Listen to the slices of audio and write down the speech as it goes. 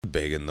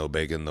bacon, no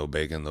bacon, no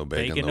bacon, no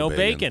bacon, Bacon, no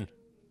bacon.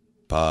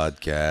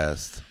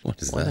 Podcast.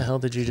 What is Why that? the hell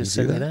did you just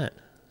send me that?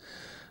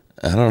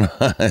 I don't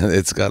know.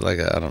 It's got like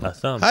I don't know. A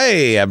thumb.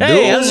 Hey, Abdul.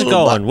 Hey, how's it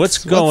going?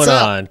 What's going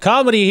up? on?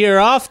 Comedy here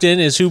often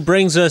is who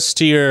brings us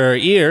to your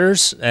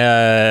ears.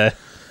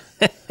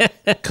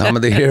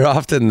 Comedy Here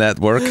Often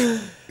Network.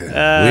 We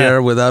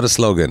are without a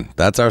slogan.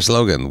 That's our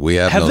slogan. We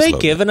have Have no they slogan.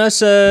 given us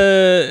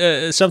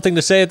something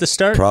to say at the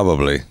start?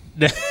 Probably.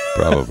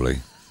 Probably.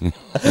 We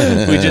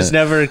just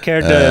never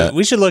cared to.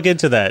 We should look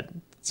into that.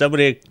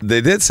 Somebody.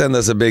 They did send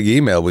us a big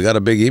email. We got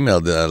a big email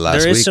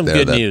last There is week some there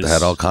good that news.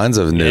 had all kinds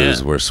of news.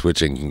 Yeah. We're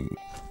switching.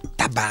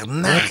 What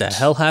the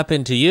hell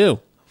happened to you?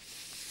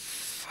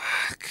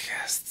 Fuck.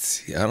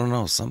 I don't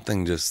know.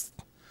 Something just.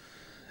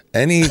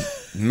 Any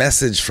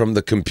message from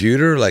the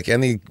computer, like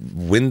any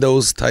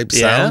Windows type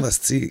sound, let's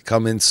see,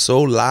 come in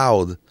so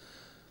loud.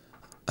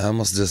 I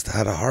almost just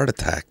had a heart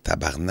attack.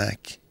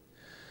 Tabarnak.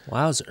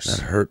 Wowzers.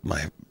 That hurt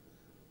my.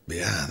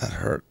 Yeah, that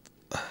hurt.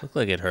 Looked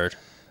like it hurt.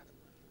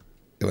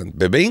 It went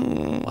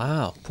bing.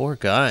 Wow, poor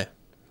guy.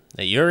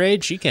 At your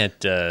age, you can't.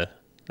 That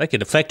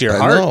could affect your I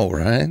heart. know,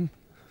 right?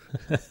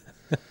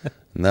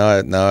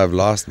 now I've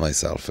lost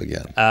myself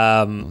again.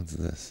 What's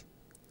this?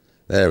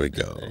 There we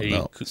go.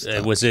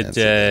 Was it?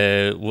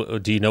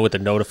 Do you know what the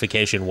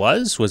notification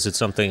was? Was it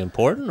something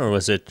important, or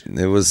was it?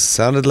 It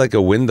sounded like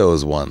a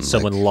Windows one.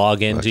 Someone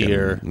log into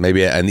your.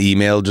 Maybe an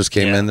email just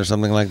came in or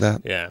something like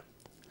that. Yeah.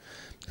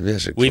 Maybe I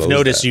should We've close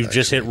noticed that, you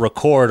just hit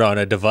record on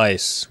a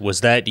device.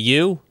 Was that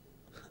you?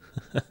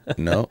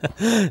 No,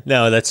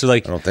 No, that's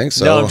like. I don't think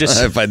so. No, I'm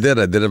just. If I did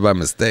it by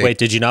mistake. Wait,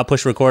 did you not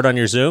push record on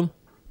your Zoom?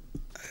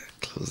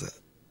 Close it.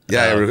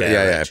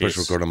 Yeah, I push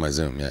record on my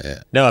Zoom.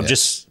 Yeah. No, I'm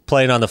just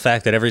playing on the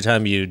fact that every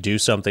time you do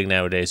something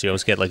nowadays, you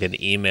always get like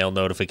an email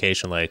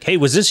notification like, hey,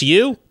 was this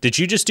you? Did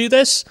you just do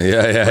this?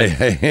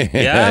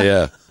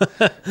 Yeah.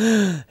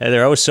 And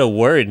they're always so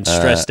worried and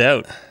stressed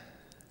out.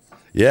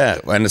 Yeah,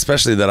 and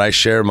especially that I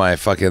share my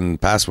fucking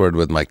password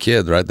with my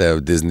kid, right? They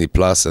have Disney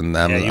Plus, and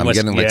I'm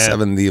getting like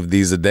 70 of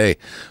these a day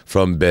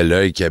from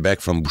Belleuil,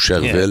 Quebec, from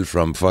Boucherville,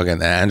 from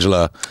fucking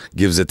Angela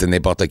gives it to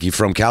n'importe qui,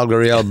 from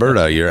Calgary,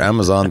 Alberta, your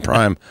Amazon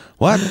Prime.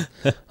 What?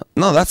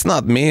 No, that's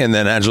not me. And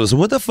then Angela says,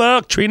 what the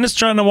fuck? Trina's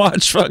trying to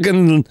watch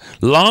fucking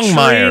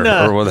Longmire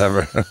Trina. or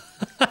whatever.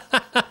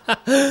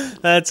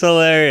 That's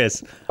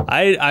hilarious.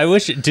 I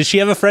wish. Does she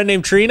have a friend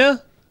named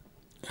Trina?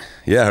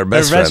 Yeah, her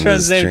best friend's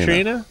friend named is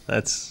Trina.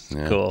 That's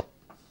cool.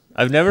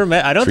 I've never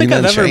met. I don't Trina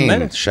think I've ever Shane.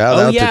 met her. Shout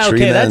out to okay,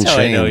 Trina that's and how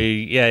Shane. I know you.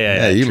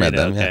 Yeah, you Trina, met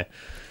them. Okay.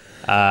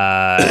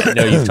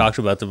 No, you've talked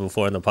about them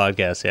before in the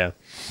podcast. Yeah.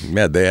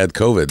 Yeah, they had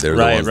COVID. They're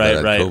the ones that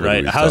had COVID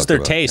Right. we've How's talked their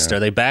about. taste? Are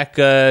they back?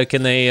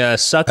 Can they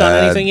suck on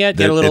anything yet?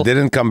 Get a little. It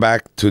didn't come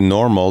back to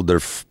normal. They're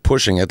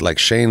pushing it. Like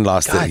Shane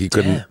lost God it. He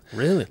damn, couldn't.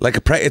 really?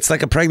 Like it's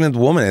like a pregnant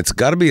woman. It's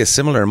got to be a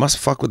similar. It must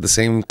fuck with the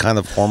same kind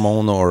of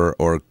hormone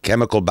or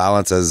chemical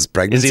balance as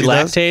pregnancy. Is he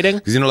lactating?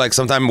 Because like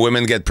sometimes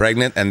women get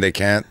pregnant and they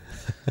can't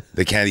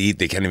eat.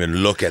 They can't even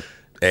look at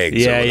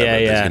eggs. Yeah, or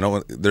whatever. yeah. You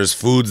know, there's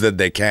foods that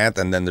they can't,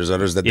 and then there's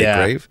others that they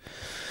crave.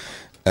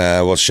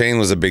 Well, Shane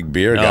was a big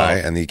beer guy,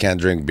 and he can't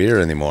drink beer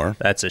anymore.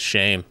 That's a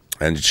shame.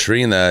 And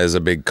Trina is a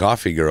big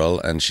coffee girl,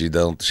 and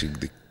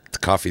the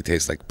coffee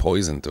tastes like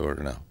poison to her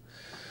now.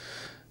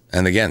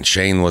 And again,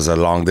 Shane was a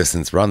long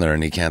distance runner,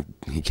 and he can't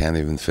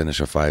even finish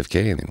a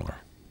 5K anymore.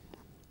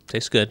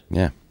 Tastes good.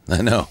 Yeah,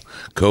 I know.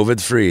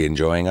 COVID free,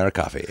 enjoying our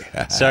coffee.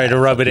 Sorry to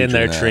rub it in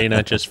there,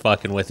 Trina. Just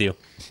fucking with you.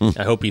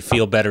 I hope you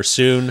feel better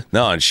soon.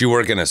 No, and she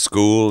working at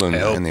school, and I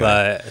hope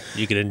anyway.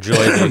 you can enjoy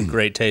the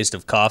great taste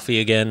of coffee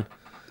again.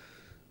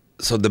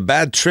 So the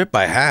bad trip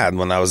I had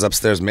when I was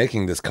upstairs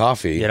making this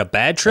coffee. You had a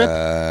bad trip?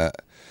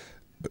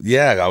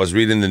 Yeah, I was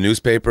reading the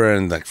newspaper,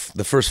 and like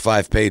the first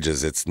 5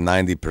 pages, it's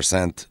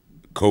 90%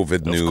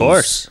 COVID news. Of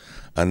course.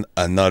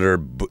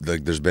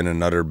 There's been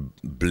another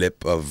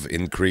blip of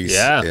increase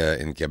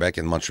in Quebec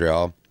and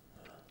Montreal.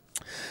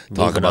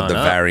 Talk about the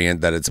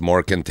variant, that it's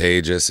more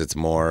contagious, it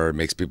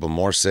makes people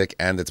more sick,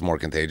 and it's more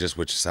contagious,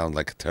 which sounds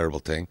like a terrible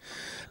thing.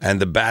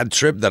 And the bad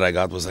trip that I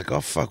got was like,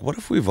 oh fuck, what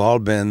if we've all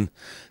been,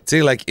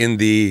 say, like in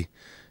the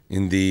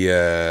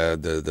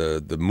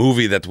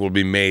movie that will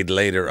be made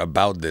later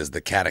about this, the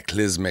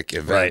cataclysmic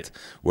event,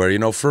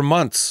 where for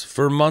months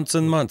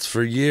and months,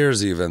 for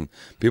years even,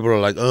 people are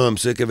like, oh, I'm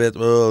sick of it.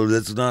 Oh,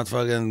 that's not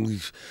fucking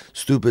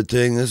stupid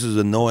thing. This is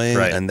annoying.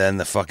 Right. And then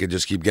the fuck it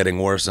just keep getting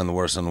worse and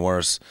worse and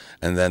worse.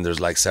 And then there's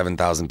like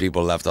 7,000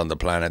 people left on the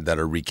planet that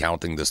are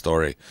recounting the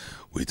story.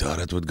 We thought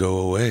it would go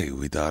away.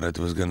 We thought it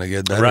was going to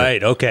get better.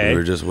 Right, okay. We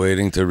were just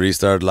waiting to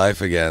restart life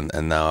again.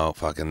 And now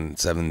fucking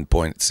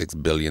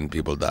 7.6 billion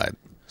people died.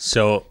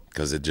 So,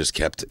 because it just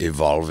kept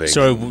evolving.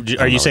 So,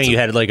 are you saying you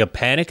had like a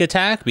panic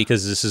attack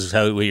because this is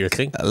what you're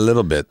thinking? A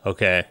little bit.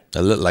 Okay.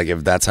 Like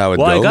if that's how it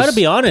goes. Well, I got to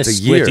be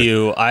honest with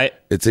you.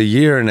 It's a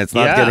year and it's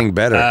not getting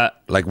better.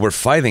 Like we're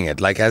fighting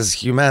it. Like as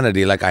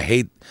humanity, like I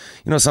hate.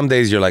 Some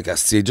days you're like,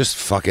 see, just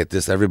fuck it.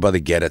 Just everybody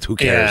get it. Who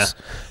cares?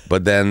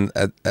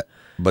 Yeah.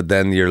 But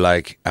then you're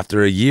like,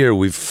 after a year,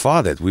 we've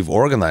fought it. We've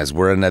organized.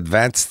 We're an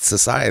advanced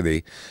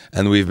society,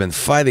 and we've been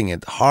fighting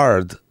it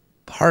hard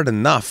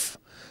enough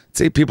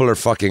say people are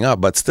fucking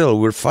up, but still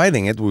we're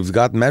fighting it. We've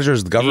got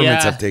measures the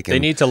governments have taken. They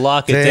need to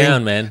lock it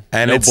down, man.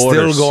 And no it's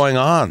borders. still going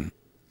on.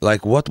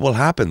 Like, what will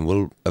happen?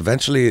 Will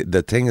eventually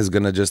the thing is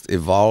gonna just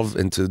evolve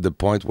into the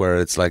point where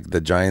it's like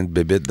the giant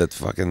bibit that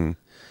fucking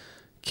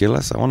kill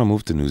us? I want to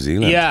move to New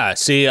Zealand. Yeah,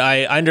 see,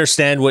 I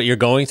understand what you're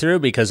going through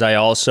because I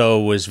also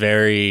was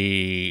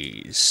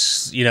very,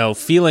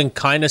 feeling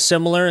kind of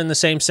similar in the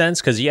same sense.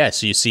 Because,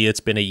 yes, you see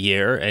it's been a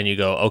year and you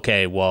go,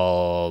 okay,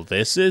 well,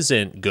 this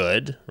isn't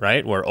good,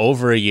 right? We're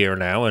over a year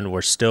now and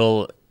we're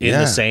still in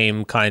the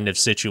same kind of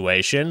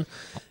situation.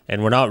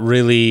 And we're not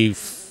really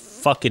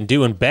fucking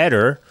doing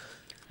better.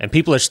 And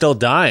people are still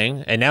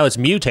dying. And now it's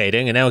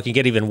mutating. And now it can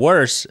get even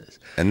worse.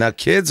 And now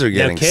kids are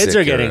getting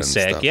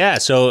sick. Stuff. Yeah.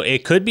 So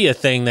it could be a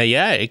thing that,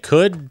 it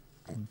could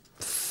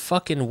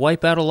fucking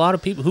wipe out a lot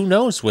of people. Who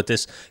knows what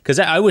this... Because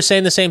I was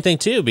saying the same thing,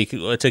 too,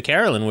 to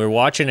Carolyn. We were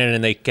watching it,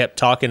 and they kept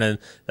talking, and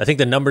I think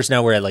the numbers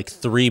now were at like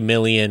 3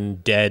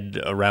 million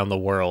dead around the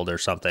world or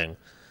something.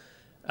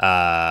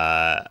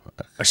 Or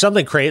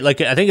something crazy. Like,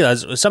 I think it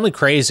was something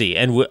crazy.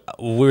 And we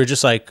were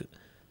just like...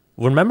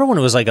 Remember when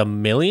it was like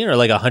 1 million or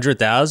like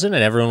 100,000,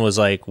 and everyone was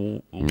like,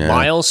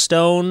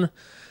 milestone...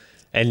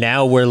 And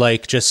now we're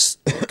like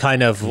just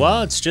kind of,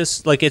 it's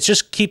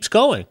just keeps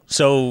going.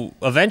 So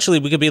eventually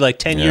we could be like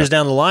 10 years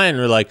down the line.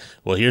 And we're like,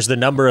 well, here's the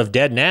number of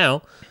dead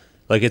now.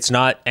 Like it's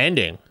not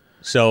ending.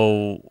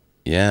 So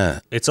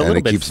it's a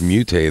little bit keeps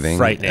mutating.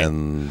 Frightening.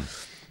 And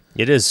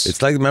it is.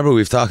 It's like, remember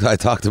I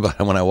talked about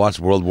it when I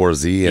watched World War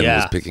Z and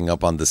was picking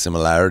up on the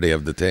similarity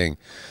of the thing.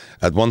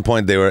 At one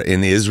point they were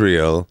in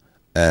Israel.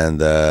 And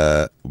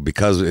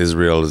because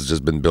Israel has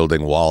just been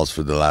building walls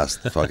for the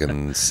last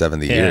fucking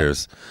 70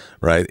 years,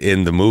 right?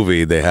 In the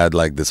movie, they had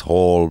like this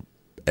whole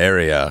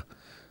area.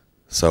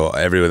 So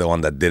everyone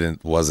that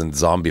wasn't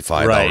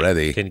zombified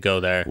already can go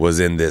there.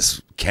 Was in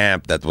this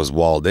camp that was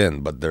walled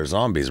in. But they're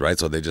zombies, right?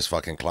 So they just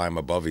fucking climb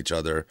above each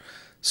other,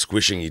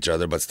 squishing each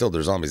other. But still,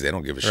 they're zombies. They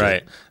don't give a shit.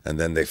 Right. And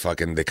then they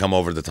come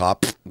over the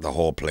top. The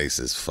whole place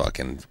is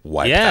fucking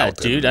wiped out. Yeah,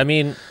 dude. I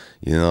mean...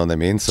 You know what I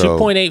mean? So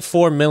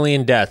 2.84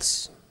 million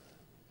deaths.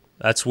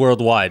 That's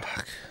worldwide,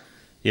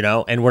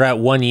 and we're at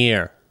 1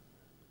 year,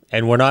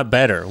 and we're not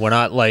better. We're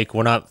not, we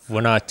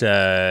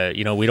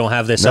don't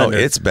have this. No,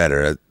 it's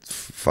better.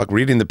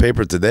 Reading the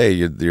paper today,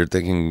 you're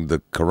thinking the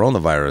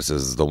coronavirus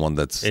is the one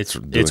that's it's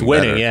doing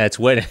winning. better. Yeah, it's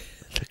winning.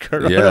 The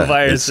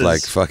coronavirus it's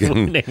like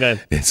fucking.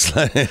 It's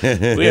like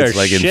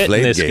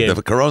Inflategate.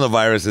 The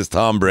coronavirus is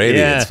Tom Brady.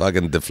 Yeah. It's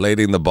fucking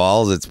deflating the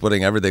balls. It's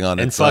putting everything on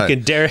its side.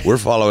 Fucking Derek. We're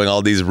following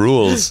all these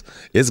rules.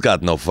 It's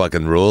got no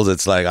fucking rules.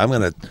 It's like I'm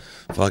gonna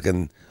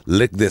fucking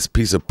lick this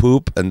piece of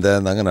poop and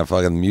then I'm gonna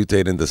fucking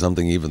mutate into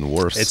something even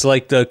worse. It's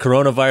like the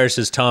coronavirus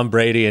is Tom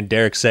Brady and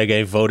Derek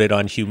Sege voted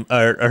on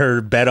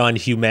or bet on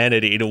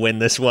humanity to win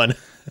this one.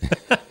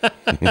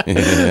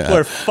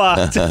 We're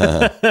fucked.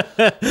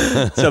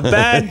 It's a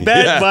bad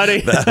bet,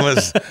 buddy.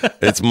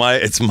 It's my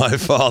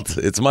fault.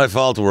 It's my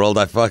fault, world.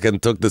 I fucking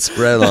took the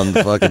spread on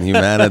fucking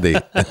humanity.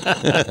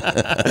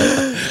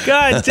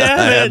 God damn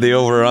it. I had the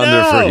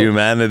over-under for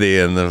humanity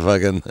and the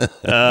fucking...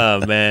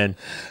 Oh, man.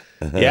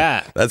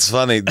 Yeah. That's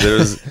funny.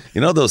 There's,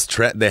 those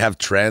they have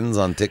trends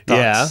on TikToks.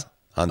 Yeah.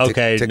 On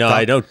TikTok. No,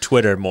 I know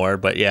Twitter more,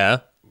 but yeah.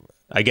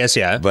 I guess,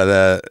 yeah.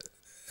 But,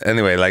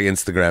 anyway, like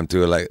Instagram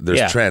too, like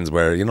there's trends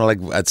where,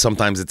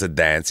 sometimes it's a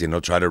dance,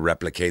 try to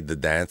replicate the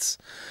dance.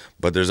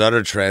 But there's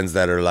other trends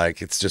that are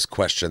like, it's just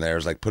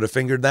questionnaires, like put a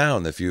finger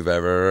down if you've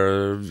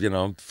ever,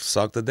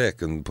 sucked a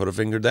dick, and put a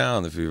finger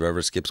down if you've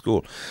ever skipped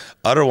school.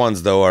 Other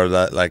ones, though, are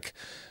that like,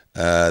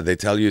 they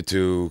tell you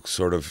to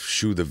sort of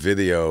shoot a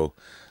video,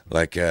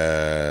 like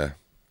there's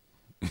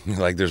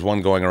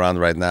one going around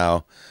right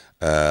now,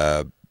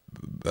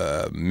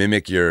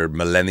 mimic your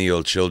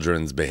millennial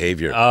children's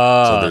behavior.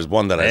 So there's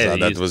one that I saw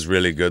that was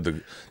really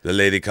good. The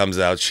lady comes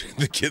out,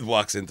 the kid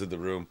walks into the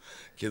room.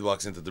 Kid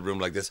walks into the room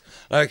like this,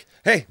 like,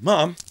 "Hey,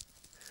 mom,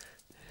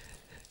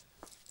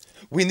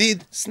 we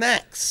need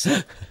snacks."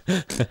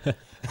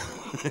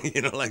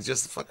 Like,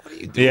 just fuck. What are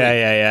you doing?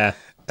 Yeah.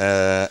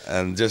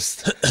 And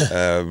just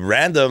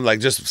random, like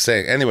just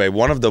saying. Anyway,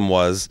 one of them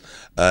was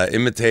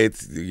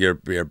imitate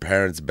your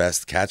parents'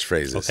 best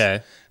catchphrases.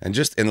 Okay. And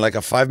just in like a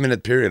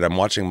 5-minute period, I'm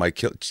watching my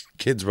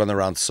kids run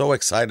around so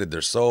excited.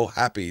 They're so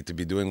happy to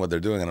be doing what they're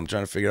doing, and I'm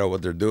trying to figure out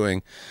what they're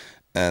doing.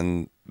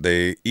 And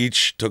they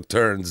each took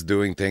turns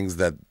doing things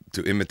to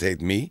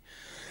imitate me.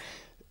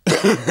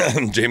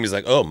 And Jamie's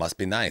like, "Oh, must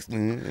be nice."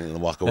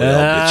 And walk away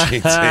all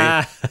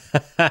bitchy.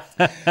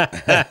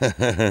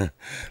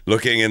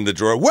 Looking in the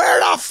drawer, "Where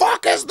the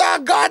fuck is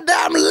the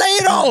goddamn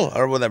ladle?"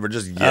 Or whatever,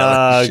 just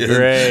yelling. Oh,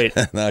 great.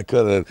 And I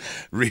couldn't.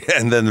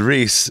 And then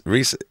Reese,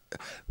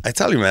 I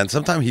tell you, man,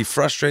 sometimes he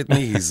frustrates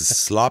me. He's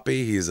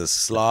sloppy. He's a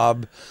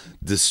slob,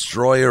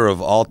 destroyer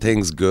of all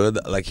things good.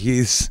 Like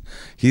he's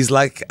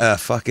like a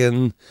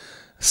fucking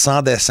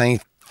sans dessin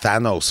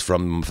Thanos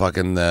from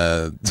fucking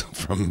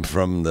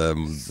from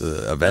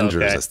the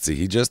Avengers. Okay.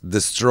 He just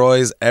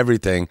destroys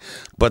everything,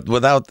 but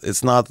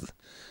it's not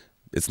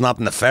it's not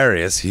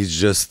nefarious. He's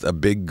just a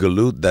big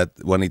galoot that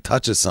when he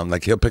touches something,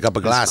 like he'll pick up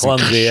a glass. He's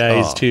clumsy.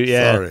 He's too.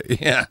 Yeah. Sorry.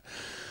 Yeah.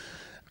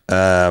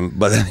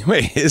 But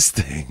anyway, his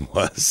thing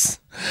was,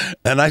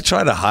 and I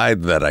try to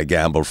hide that I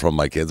gamble from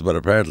my kids, but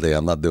apparently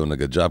I'm not doing a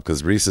good job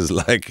because Reese is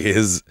like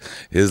his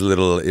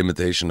little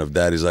imitation of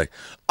dad. He's like,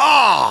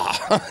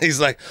 he's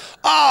like,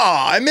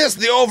 I missed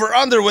the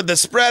over-under with the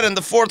spread in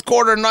the fourth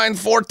quarter,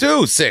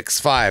 9-4-2,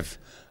 6-5.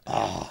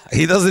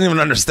 He doesn't even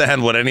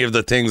understand what any of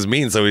the things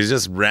mean, so he's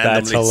just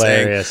randomly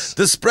saying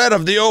the spread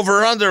of the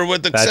over-under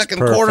with the second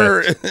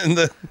quarter in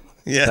the...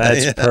 Yeah,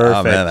 that's perfect.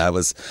 Oh man, I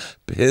was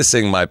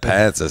pissing my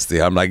pants as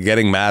I'm like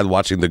getting mad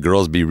watching the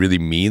girls be really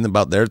mean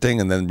about their thing,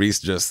 and then Reese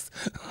just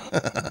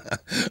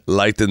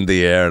lightened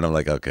the air, and I'm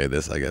like, okay,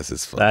 this I guess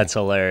is fun. That's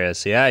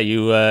hilarious. Yeah,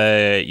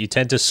 you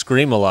tend to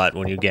scream a lot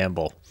when you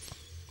gamble.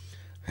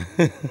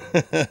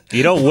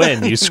 You don't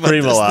win, you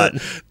scream a lot.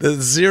 The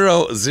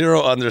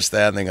zero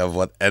understanding of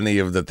what any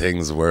of the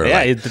things were.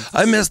 Yeah, like,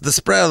 I missed the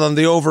spread on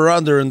the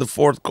over-under in the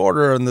fourth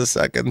quarter and the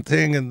second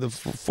thing and the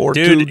 4-2-9.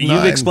 Dude,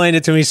 you've explained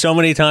it to me so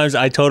many times.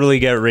 I totally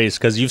get Reese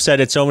because you've said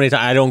it so many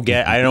times. I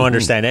don't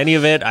understand any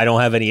of it. I don't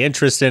have any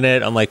interest in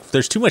it. I'm like,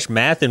 there's too much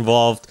math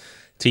involved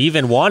to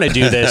even want to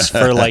do this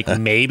for like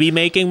maybe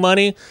making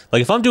money.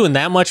 Like if I'm doing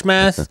that much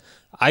math,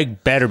 I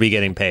better be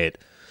getting paid.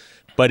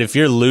 But if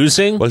you're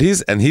losing, well,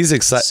 he's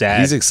excited.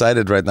 He's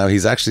excited right now.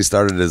 He's actually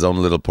started his own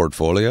little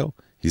portfolio.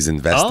 He's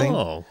investing.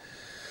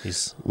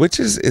 Which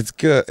is it's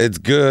good. It's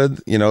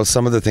good. You know,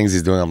 some of the things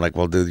he's doing, I'm like,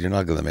 well, dude, you're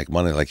not going to make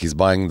money. Like he's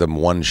buying them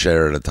one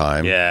share at a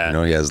time. Yeah. You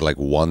know, he has like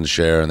one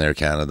share in Air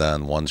Canada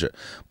and one share.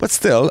 But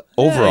still,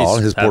 overall,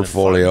 his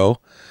portfolio,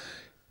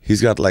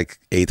 he's got like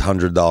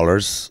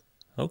 $800.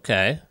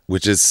 Okay.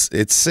 Which is,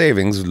 it's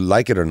savings,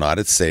 like it or not,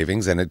 it's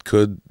savings, and it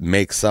could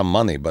make some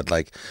money. But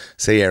like,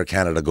 say Air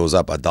Canada goes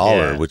up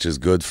 $1, which is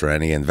good for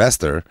any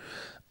investor,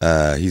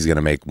 he's going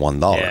to make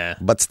 $1. Yeah.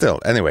 But still,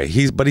 anyway,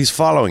 he's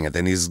following it,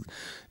 and he's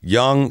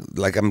young.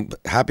 Like, I'm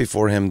happy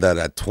for him that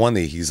at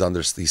 20, he's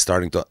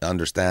starting to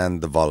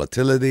understand the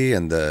volatility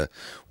and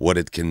what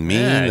it can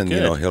mean. And, good.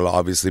 you know, he'll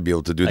obviously be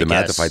able to do the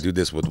math. If I do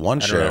this with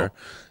one share,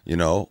 you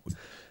know,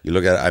 you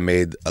look at it, I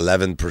made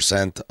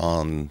 11%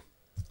 on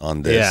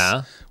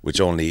this,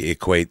 which only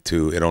equates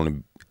to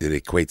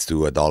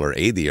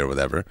 $1.80 or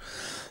whatever.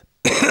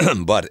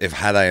 But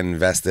had I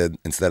invested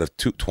instead of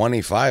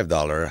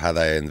 $25, had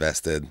I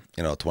invested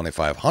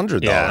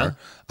 $2,500,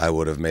 I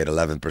would have made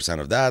 11%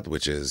 of that,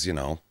 which is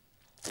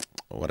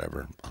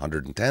whatever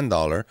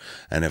 $110.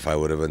 And if I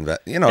would have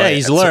invested,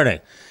 he's learning.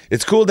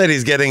 It's cool that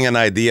he's getting an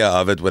idea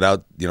of it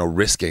without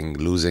risking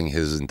losing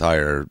his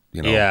entire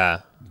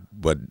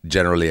what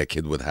generally a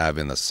kid would have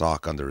in a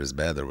sock under his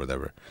bed or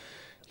whatever.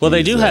 Well,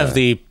 they do have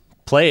the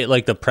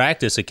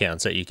practice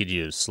accounts that you could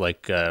use,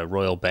 like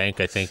Royal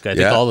Bank. I think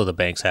all of the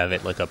banks have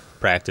it, like a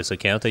practice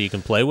account that you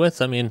can play with.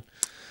 I mean,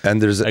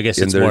 and there's I guess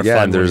it's more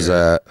fun. And there's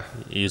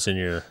using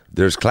your.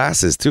 There's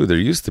classes too. There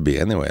used to be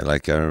anyway.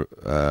 Like when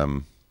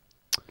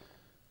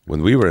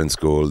we were in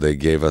school, they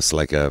gave us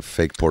like a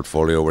fake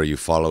portfolio where you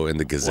follow in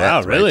the Gazette.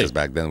 Wow, really? Because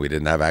back then we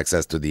didn't have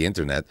access to the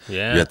internet.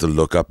 Yeah, you had to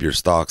look up your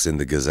stocks in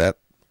the Gazette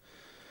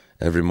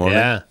every morning.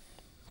 Yeah,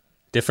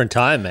 different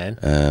time,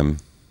 man.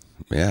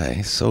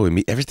 Yeah,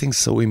 everything's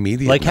so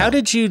immediate. Like, now. how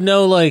did you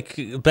know? Like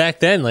back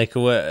then, like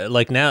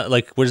now,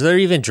 like was there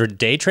even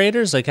day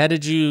traders? Like, how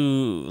did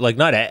you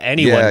not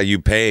anyone? Yeah, you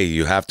pay.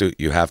 You have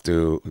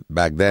to.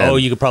 Back then. Oh,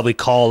 you could probably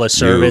call a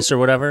service or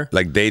whatever.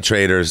 Like day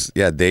traders.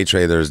 Yeah, day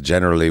traders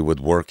generally would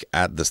work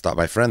at the stock.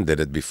 My friend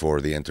did it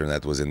before the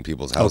internet was in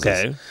people's houses.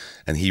 Okay,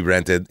 and he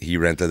rented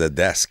a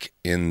desk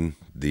in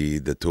the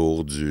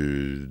Tour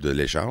de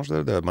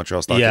l'Échange, the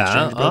Montreal Stock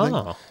Exchange building.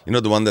 Oh. You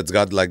know, the one that's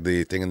got like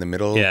the thing in the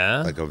middle?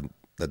 Yeah.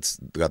 That's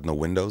got no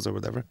windows or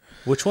whatever.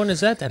 Which one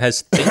is that? That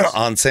has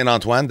on Saint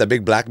Antoine, the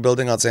big black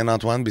building on Saint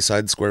Antoine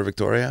beside Square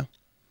Victoria.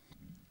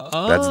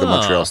 Oh. That's the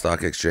Montreal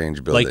Stock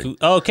Exchange building.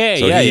 So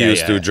he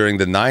used to, during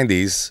the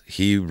 90s,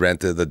 he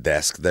rented a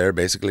desk there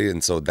basically,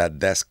 and so that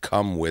desk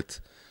come with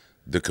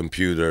the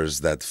computers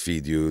that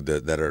feed you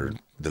that are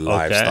the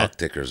live stock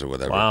tickers or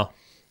whatever. Wow.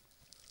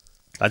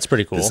 That's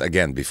pretty cool. This,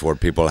 again, before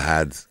people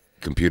had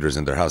computers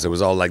in their house, it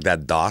was all like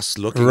that DOS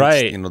looking,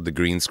 right? The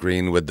green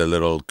screen with the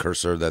little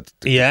cursor that.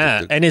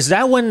 And is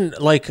that when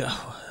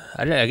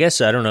I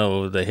guess I don't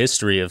know the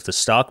history of the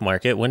stock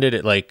market. When did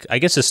it I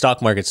guess the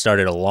stock market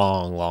started a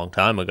long, long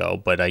time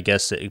ago, but I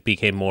guess it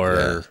became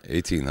more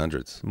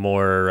 1800s,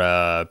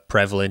 more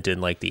prevalent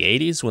in like the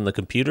 80s when the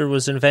computer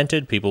was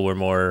invented. People were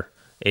more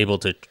able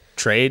to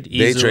trade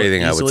easily. Day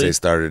trading, I would say,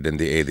 started in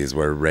the 80s,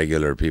 where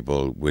regular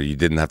people, where you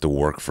didn't have to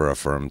work for a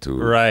firm to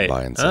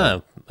buy and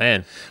sell. Oh,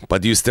 man.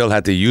 But you still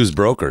had to use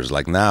brokers.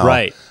 Like now,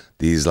 right?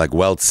 These like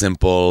Wealth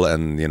Simple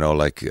and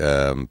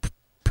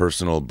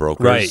personal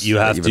brokers. Right, you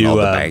have even to. All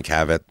the bank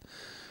have it.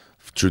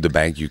 Through the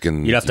bank, you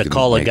can. You have to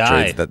call a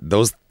guy.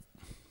 Those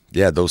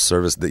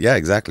services. Yeah,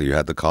 exactly. You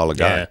had to call a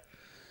guy.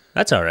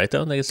 That's all right,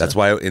 though. That's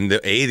why in the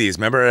 80s,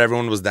 remember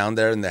everyone was down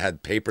there and they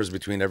had papers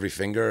between every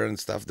finger and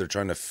stuff? They're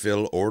trying to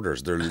fill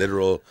orders. They're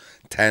literal,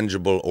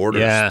 tangible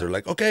orders. Yeah. They're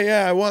like, okay,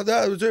 yeah, I want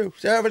that too.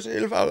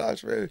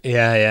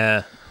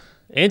 Yeah.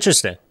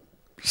 Interesting.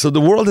 So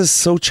the world is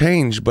so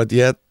changed, but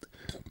yet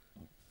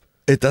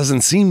it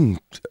doesn't seem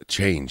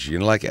change. You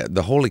know, like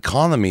the whole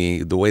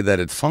economy, the way that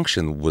it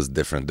functioned was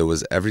different. There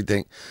was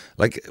everything.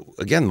 Like,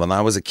 again, when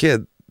I was a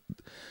kid,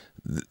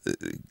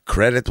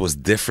 credit was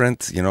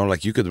different. You know,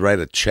 like you could write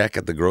a check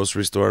at the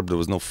grocery store. There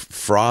was no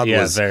fraud.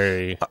 Yeah,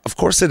 very. Of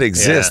course it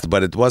exists,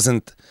 but it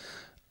wasn't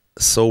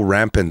so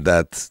rampant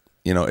that,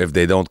 you know, if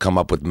they don't come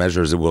up with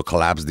measures, it will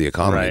collapse the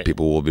economy. Right.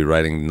 People will be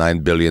writing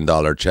 $9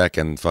 billion check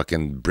and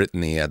fucking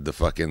Brittany at the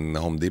fucking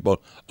Home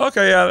Depot.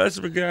 Okay, yeah, that's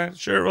good.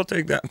 Sure, we'll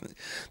take that.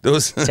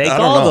 Those Take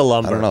all the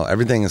lumber. I don't know.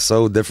 Everything is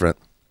so different.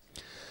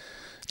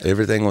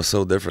 Everything was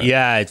so different.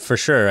 Yeah, for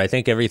sure. I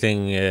think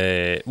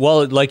everything.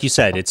 Well, like you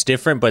said, it's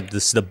different, but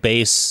the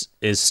base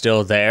is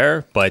still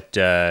there. But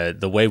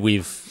the way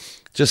we've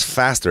just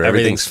faster.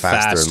 Everything's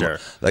faster.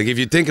 Like if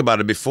you think about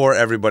it, before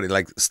everybody,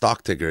 like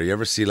stock ticker. You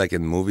ever see like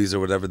in movies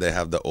or whatever, they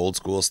have the old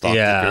school stock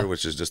ticker,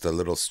 which is just a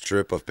little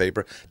strip of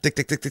paper, tick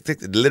tick tick tick tick,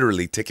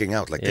 literally ticking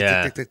out, like tick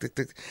tick tick tick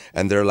tick tick.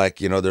 And they're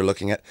like, you know, they're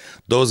looking at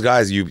those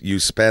guys. You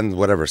spend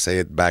whatever. Say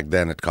it back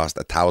then, it cost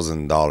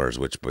 $1,000,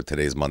 which with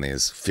today's money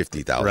is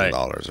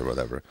 $50,000 or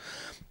whatever.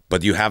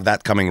 But you have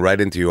that coming right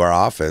into your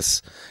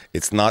office.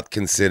 It's not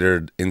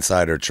considered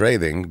insider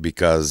trading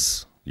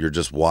because you're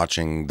just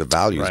watching the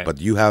values, but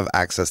you have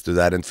access to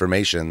that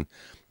information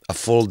a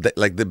full day.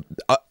 Like the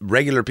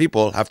regular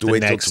people have to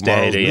wait till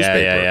tomorrow's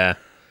newspaper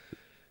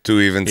to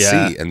even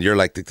see. And you're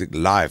like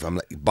live. I'm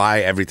like,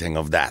 buy everything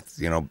of that.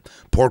 You know,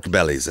 pork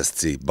bellies. Let's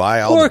see.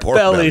 Buy all the pork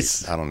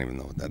bellies. I don't even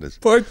know what that is.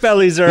 Pork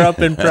bellies are up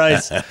in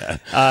price.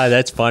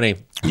 That's funny.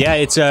 Yeah,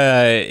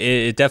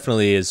 it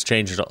definitely has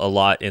changed a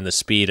lot in the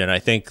speed, and I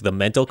think the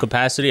mental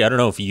capacity. I don't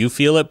know if you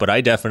feel it, but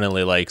I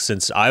definitely, like,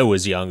 since I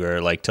was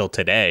younger, like till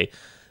today,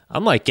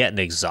 I'm like getting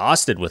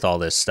exhausted with all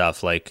this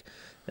stuff. Like,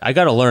 I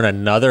got to learn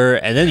another,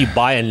 and then you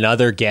buy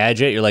another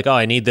gadget. You're like, oh,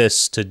 I need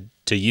this to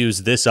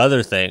use this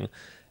other thing.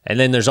 And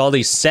then there's all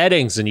these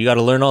settings, and you got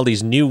to learn all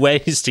these new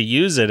ways to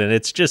use it. And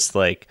it's just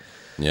like,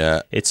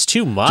 it's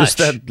too much. Just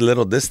that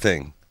little, this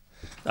thing.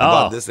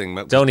 This thing.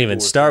 Don't even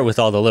start with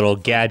all the little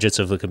gadgets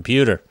of the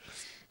computer.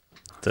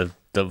 The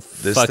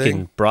fucking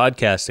thing?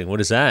 Broadcasting.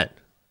 What is that?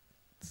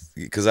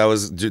 Because I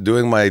was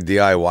doing my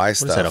DIY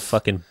stuff. What is that, a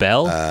fucking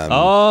bell?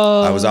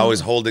 I was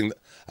always holding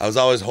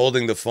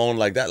the phone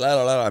like that,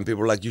 and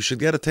people were like, "You should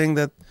get a thing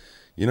that,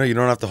 you know, you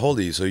don't have to hold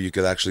it, so you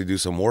could actually do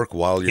some work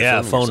while you're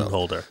filming phone yourself."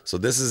 holder. So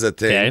this is a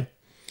thing. Okay.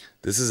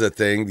 This is a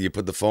thing. You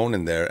put the phone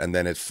in there, and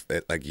then it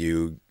like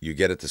you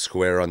get it to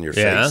square on your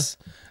face,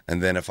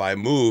 and then if I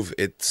move,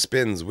 it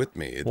spins with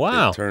me.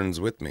 It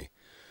turns with me.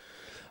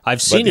 I've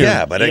seen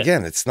it. But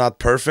again, it's not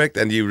perfect.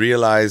 And I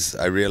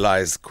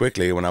realized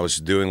quickly when I was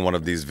doing one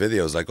of these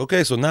videos, like,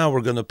 okay, so now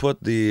we're going to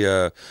put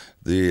the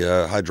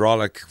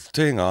hydraulic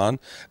thing on.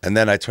 And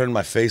then I turned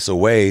my face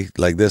away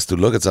like this to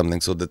look at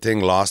something. So the thing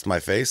lost my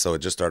face. So it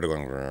just started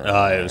going.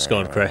 It was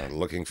going crazy.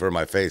 Looking for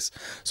my face.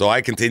 So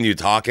I continued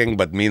talking.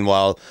 But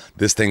meanwhile,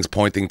 this thing's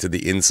pointing to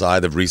the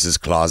inside of Reese's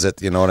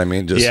closet. You know what I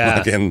mean? Just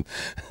fucking.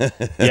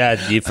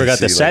 You forgot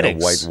the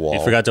settings. Like a white wall.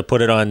 You forgot to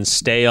put it on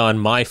stay on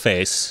my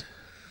face.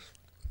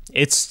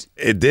 It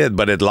did,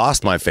 but it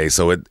lost my face,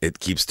 so it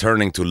keeps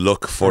turning to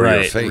look for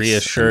your face.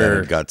 Reassure. And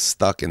then it got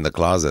stuck in the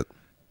closet.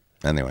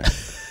 Anyway.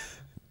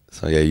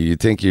 So yeah, you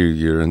think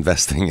you're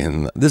investing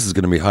in, this is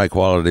going to be high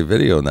quality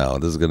video now.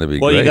 This is going to be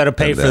great. You got to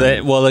pay for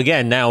that. Well,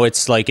 again, now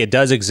it's like it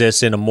does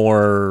exist in a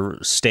more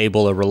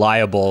stable or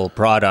reliable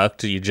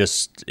product. You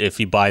just, if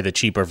you buy the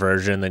cheaper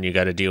version, then you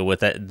got to deal with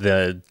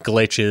the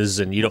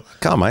glitches, and you don't.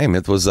 Come on,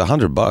 it was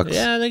 $100.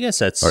 Yeah, I guess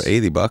that's or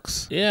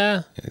 $80.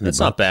 Yeah, that's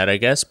not bad, I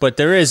guess. But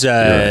there is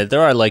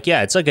there are like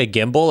it's like a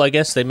gimbal. I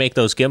guess they make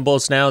those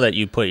gimbals now that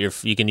you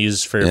can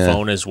use for your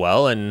phone as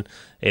well, and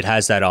it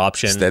has that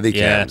option. Steady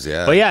cams,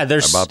 But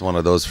there's... I bought one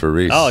of those for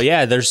Reese. Oh,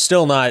 yeah, there's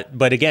still not...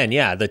 But again,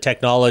 the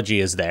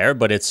technology is there,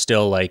 but it's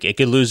still like, it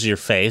could lose your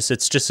face.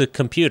 It's just a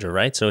computer,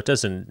 right? So it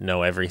doesn't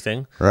know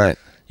everything. Right.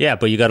 Yeah,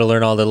 but you got to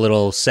learn all the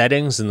little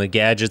settings and the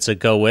gadgets that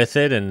go with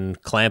it and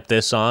clamp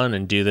this on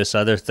and do this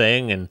other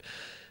thing. And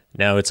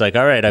now it's like,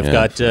 all right,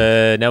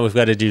 now we've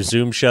got to do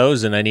Zoom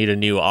shows and I need a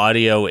new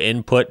audio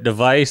input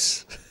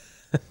device.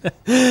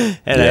 And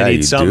I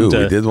need some.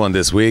 We did one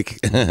this week.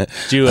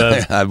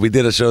 We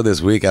did a show this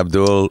week.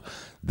 Abdul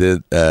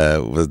did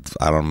with,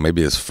 I don't know,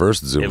 maybe his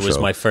first Zoom show. It was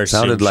my first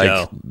Sounded Zoom like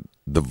show.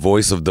 The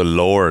voice of the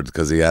Lord,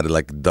 because he had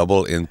like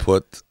double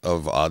input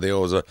of audio.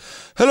 It was a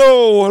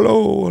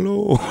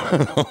hello.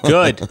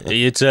 Good.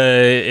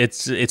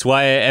 It's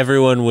why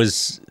everyone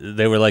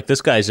they were like,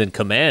 this guy's in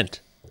command.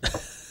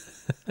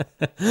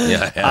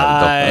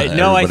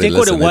 No, I think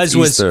what it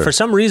was for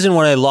some reason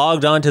when I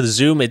logged on to the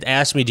Zoom, it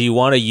asked me, do you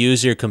want to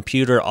use your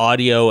computer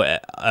audio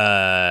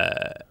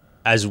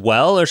as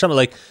well or something?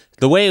 Like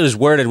the way it was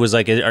worded was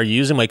like, are you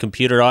using my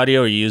computer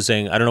audio or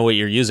I don't know what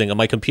you're using.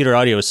 My computer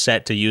audio is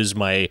set to use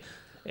my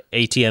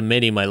ATM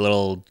Mini, my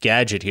little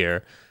gadget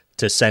here,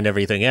 to send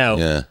everything out.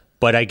 Yeah.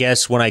 But I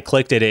guess when I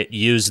clicked it, it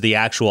used the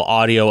actual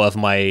audio of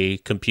my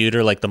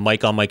computer, like the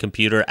mic on my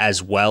computer,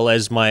 as well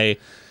as my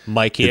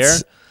mic here.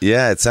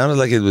 It sounded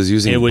like it was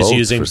using both. It was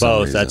using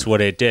both. Reason. That's what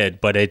it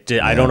did. But it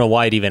did, I don't know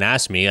why it even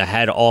asked me. I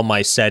had all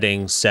my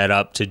settings set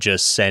up to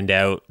just send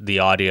out the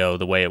audio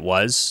the way it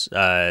was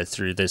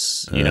through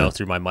this,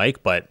 through my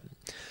mic. But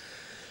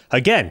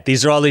again,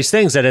 these are all these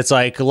things that it's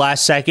like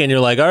last second you're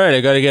like, all right,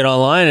 I got to get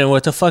online. And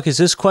what the fuck is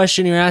this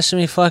question you're asking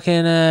me?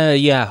 Fucking,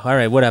 yeah, all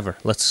right, whatever.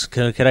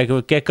 Can I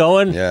get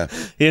going? Yeah.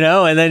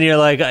 And then you're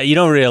like, you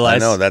don't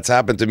realize. I know, that's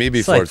happened to me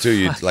before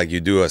too.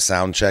 You do a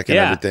sound check and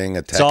everything,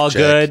 a tech it's all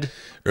check good.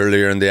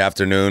 Earlier in the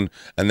afternoon.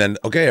 And then,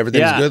 okay,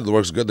 everything's good, it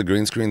works good, the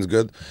green screen's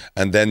good.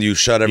 And then you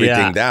shut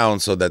everything down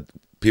so that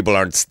people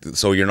aren't,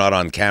 so you're not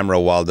on camera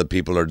while the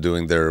people are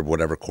doing their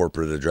whatever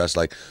corporate address,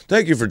 like,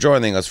 thank you for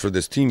joining us for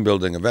this team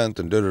building event,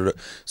 and da-da-da.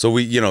 So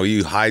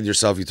you hide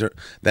yourself,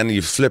 then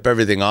you flip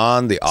everything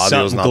on, the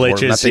audio's not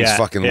working, nothing's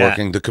fucking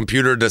working. The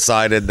computer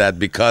decided that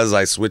because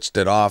I switched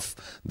it off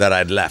that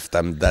I'd left.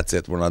 That's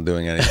it, we're not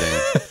doing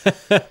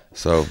anything.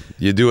 So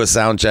you do a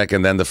sound check,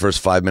 and then the first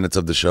 5 minutes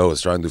of the show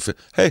is trying to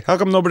hey, how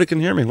come nobody can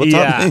hear me? What's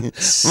happening?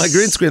 My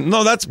green screen.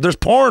 No, there's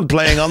porn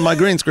playing on my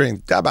green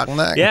screen.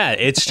 Yeah,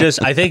 it's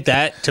just, I think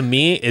that to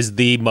me is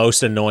the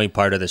most annoying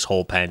part of this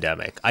whole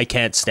pandemic. I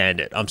can't stand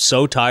it. I'm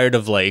so tired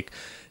of like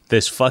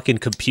this fucking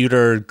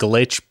computer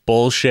glitch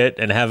bullshit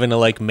and having to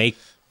like make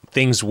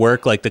things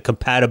work, like the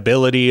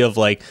compatibility of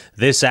like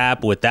this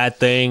app with that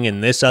thing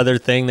and this other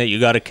thing that you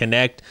got to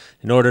connect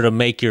in order to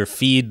make your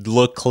feed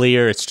look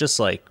clear. It's just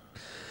like,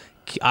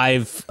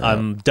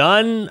 I'm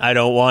done. I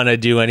don't want to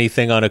do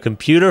anything on a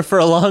computer for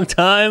a long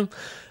time.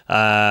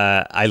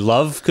 I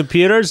love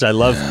computers. I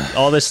love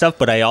all this stuff,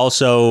 but I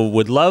also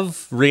would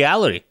love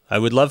reality. I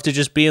would love to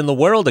just be in the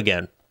world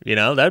again.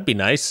 That'd be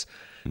nice.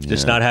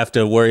 Just not have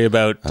to worry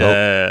about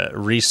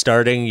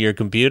restarting your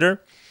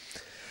computer.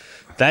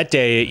 That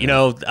day,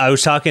 I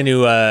was talking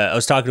to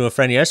a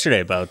friend yesterday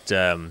about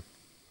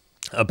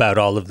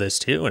all of this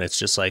too, and it's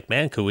just like,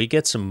 man, could we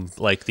get some,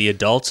 like, the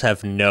adults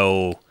have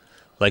no.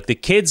 Like, the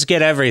kids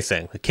get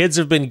everything. The kids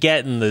have been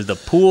getting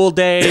the pool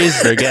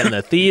days. They're getting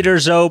the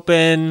theaters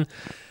open.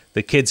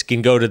 The kids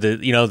can go to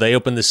they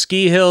open the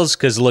ski hills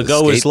because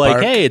Legault is like,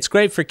 hey, it's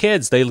great for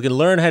kids. They can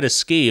learn how to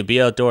ski and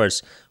be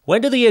outdoors. When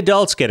do the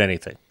adults get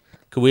anything?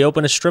 Could we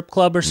open a strip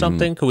club or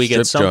something? Could we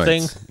get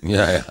something?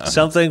 Yeah.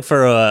 Something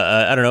for,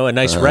 I don't know, a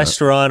nice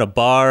restaurant, a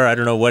bar. I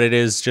don't know what it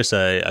is. Just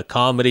a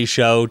comedy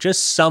show.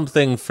 Just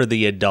something for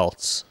the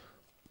adults.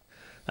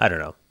 I don't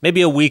know.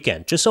 Maybe a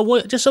weekend. Just a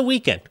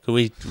weekend. Could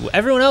we?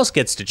 Everyone else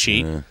gets to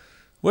cheat.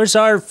 Where's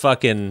our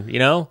fucking,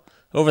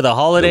 over the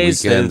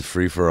holidays? The weekend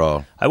free for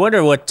all. I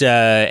wonder what,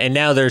 and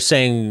now they're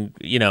saying,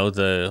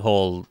 the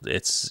whole,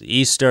 it's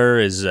Easter.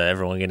 Is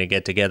everyone going to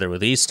get together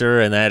with Easter?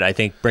 And that, I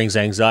think, brings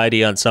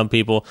anxiety on some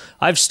people.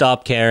 I've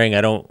stopped caring.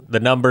 The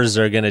numbers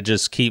are going to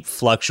just keep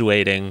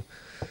fluctuating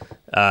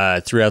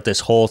throughout this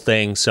whole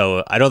thing,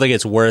 so I don't think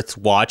it's worth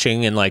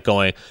watching and like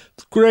going,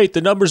 great, the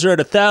numbers are at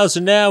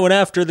 1,000 now, and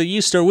after the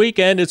Easter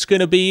weekend it's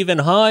going to be even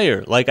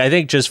higher. Like, I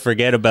think just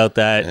forget about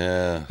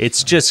that.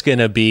 It's just going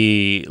to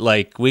be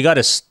like, we got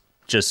to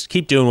just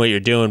keep doing what you're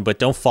doing, but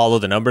don't follow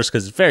the numbers,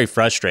 because it's very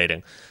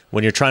frustrating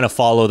when you're trying to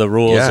follow the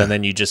rules and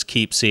then you just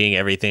keep seeing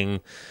everything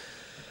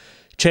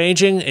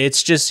changing.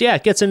 It's just,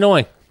 it gets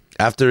annoying.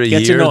 After a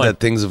year that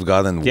things have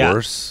gotten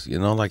worse,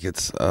 like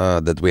it's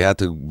that we had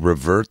to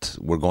revert.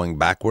 We're going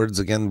backwards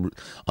again.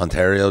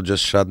 Ontario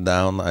just shut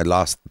down. I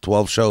lost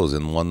 12 shows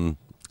in one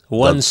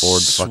Ford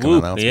fucking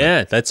announcement.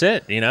 Yeah, that's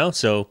it.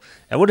 So,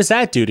 and what does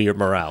that do to your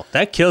morale?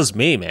 That kills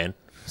me, man.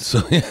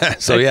 So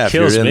if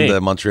you're in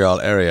the Montreal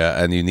area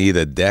and you need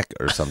a deck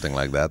or something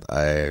like that,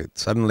 I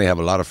suddenly have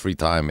a lot of free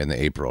time in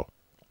April.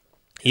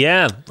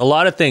 Yeah, a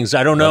lot of things.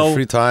 I don't know.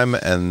 Free time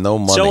and no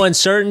money. So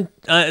uncertain.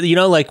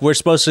 Like, we're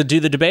supposed to do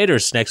the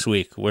debaters next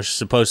week. We're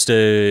supposed to,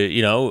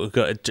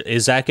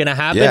 is that going to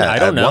happen? Yeah, I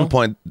don't know. At one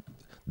point,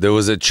 there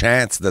was a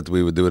chance that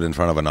we would do it in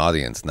front of an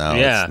audience. Now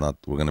it's not.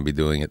 We're going to be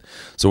doing it.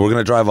 So we're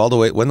going to drive all the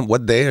way.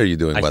 What day are you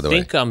doing, by the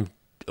way? I think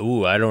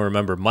I don't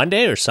remember.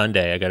 Monday or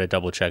Sunday? I got to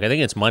double check. I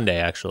think it's Monday,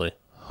 actually.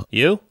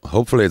 You?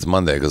 Hopefully it's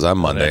Monday, because I'm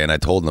Monday, and I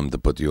told them to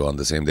put you on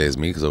the same day as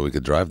me so we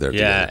could drive there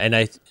together.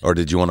 And or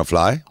did you want to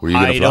fly? Were you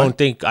going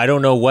to fly? I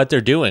don't know what they're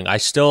doing. I'm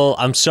so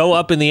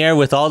up in the air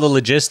with all the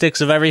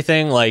logistics of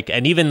everything, like,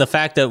 and even the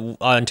fact that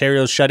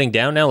Ontario's shutting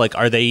down now. Like,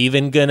 are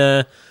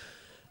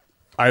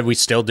we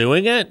still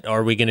doing it?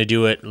 Are we gonna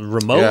do it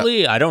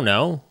remotely? I don't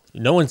know.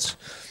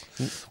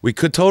 We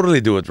could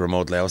totally do it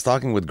remotely. I was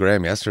talking with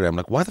Graham yesterday. I'm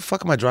like, why the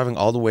fuck am I driving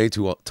all the way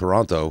to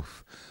Toronto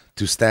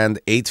to stand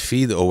 8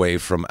 feet away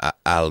from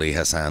Ali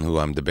Hassan, who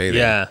I'm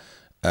debating?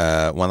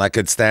 When I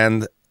could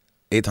stand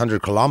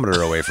 800 kilometers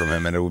away from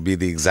him, and it would be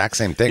the exact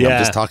same thing. I'm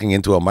just talking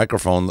into a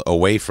microphone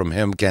away from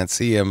him, can't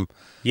see him.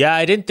 Yeah,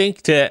 I didn't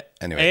think to.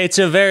 Anyway,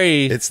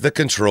 it's the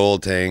control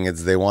thing.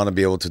 They want to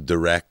be able to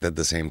direct at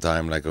the same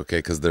time. Like, okay,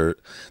 because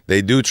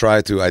they do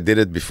try to. I did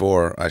it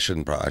before. I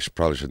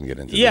probably shouldn't get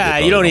into. Yeah,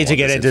 you don't need to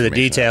get into the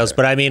details,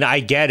 but I mean, I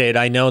get it.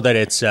 I know that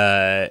it's.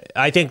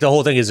 I think the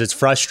whole thing is it's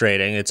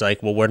frustrating. It's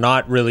like, well, we're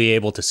not really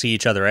able to see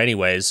each other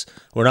anyways.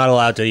 We're not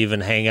allowed to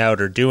even hang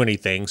out or do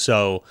anything.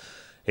 So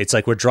it's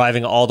like we're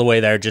driving all the way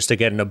there just to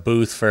get in a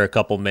booth for a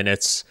couple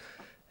minutes,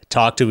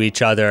 talk to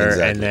each other,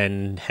 and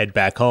then head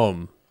back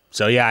home.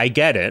 So, yeah, I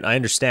get it. I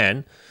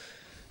understand.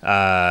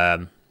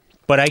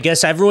 But I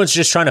guess everyone's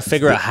just trying to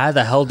figure out how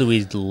the hell do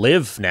we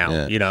live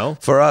now, you know?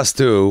 For us,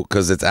 too,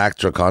 because it's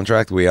extra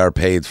contract, we are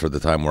paid for the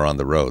time we're on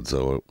the road.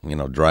 So, you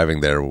know, driving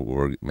there,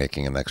 we're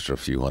making an extra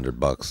few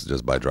 $100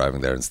 just by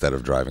driving there instead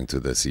of driving to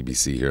the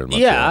CBC here in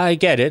Montreal. Yeah, I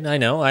get it. I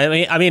know.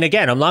 I mean,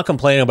 again, I'm not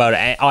complaining about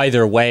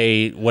either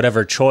way,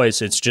 whatever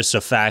choice. It's just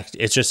a fact.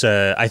 It's just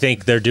I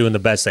think they're doing the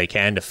best they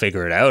can to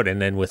figure it out.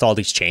 And then with all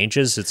these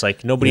changes, it's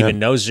like nobody even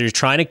knows. You're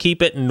trying to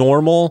keep it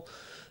normal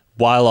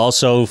while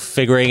also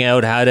figuring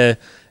out how to...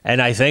 And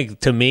I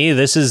think, to me,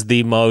 this is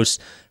the most...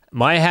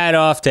 My hat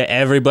off to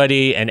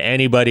everybody and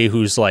anybody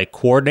who's, like,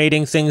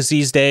 coordinating things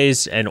these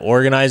days and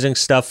organizing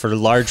stuff for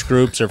large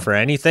groups or for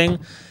anything.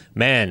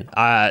 Man,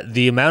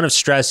 the amount of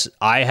stress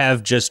I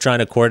have just trying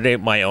to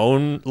coordinate my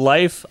own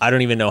life, I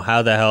don't even know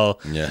how the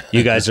hell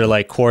you guys are,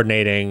 like,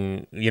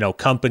 coordinating, you know,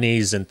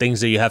 companies and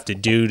things that you have to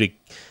do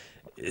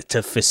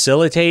to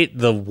facilitate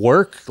the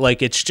work.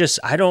 Like, it's just...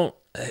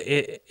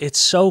 it's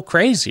so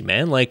crazy,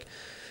 man. Like...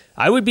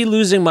 I would be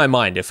losing my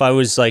mind if I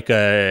was like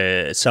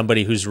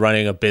somebody who's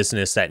running a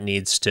business that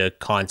needs to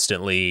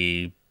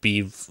constantly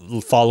be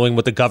following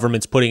what the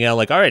government's putting out.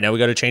 Like, all right, now we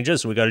got to change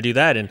this, we got to do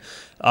that, and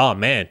oh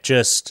man,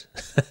 just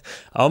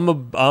I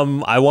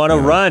want to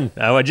run.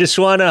 I just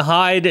want to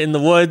hide in the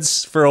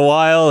woods for a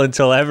while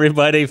until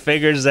everybody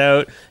figures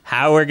out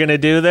how we're gonna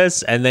do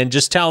this, and then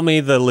just tell me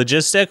the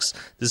logistics.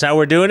 This is how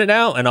we're doing it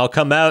now, and I'll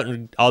come out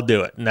and I'll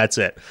do it, and that's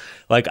it.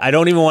 Like, I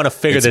don't even want to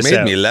figure this out. It's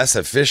made me less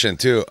efficient,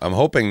 too. I'm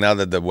hoping now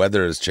that the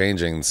weather is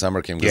changing,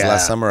 summer came, because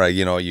last summer,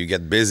 you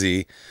get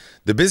busy.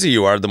 The busier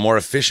you are, the more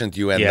efficient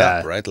you end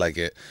up, right? Like,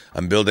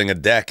 I'm building a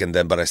deck,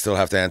 but I still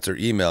have to answer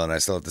email, and I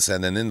still have to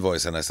send an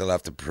invoice, and I still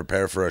have to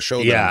prepare for a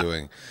show that I'm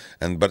doing.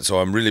 So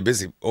I'm really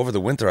busy. Over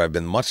the winter, I've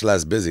been much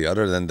less busy,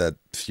 other than that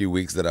few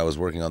weeks that I was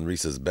working on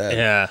Reese's bed.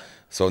 Yeah.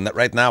 So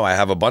right now, I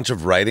have a bunch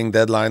of writing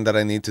deadline that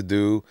I need to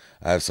do.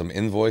 I have some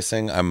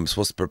invoicing. I'm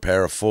supposed to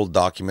prepare a full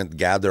document,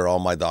 gather all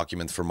my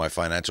documents for my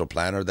financial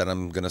planner that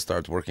I'm going to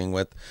start working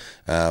with.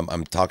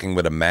 I'm talking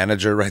with a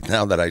manager right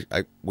now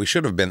that we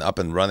should have been up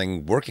and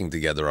running, working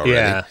together already.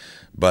 Yeah.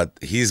 But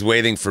he's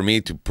waiting for me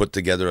to put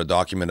together a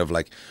document of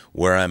like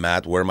where I'm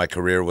at, where my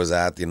career was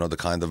at, you know, the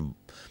kind of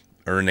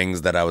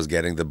earnings that I was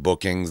getting, the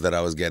bookings that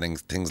I was getting,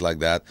 things like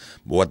that,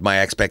 what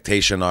my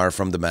expectation are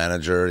from the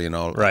manager, you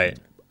know. Right.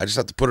 I just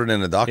have to put it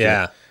in a document.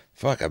 Yeah.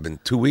 Fuck, I've been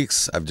 2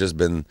 weeks. I've just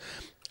been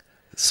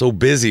so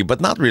busy,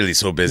 but not really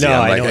so busy.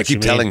 No, I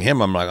keep telling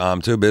him, I'm like, oh,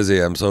 I'm too busy.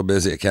 I'm so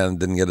busy.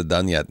 didn't get it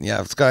done yet.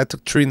 Yeah, I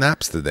took 3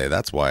 naps today.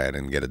 That's why I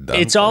didn't get it done.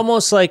 It's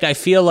almost like I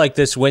feel like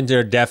this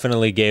winter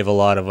definitely gave a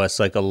lot of us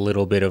like a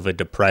little bit of a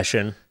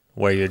depression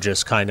where you're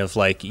just kind of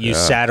like, you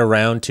sat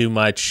around too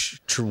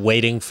much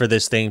waiting for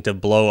this thing to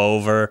blow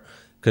over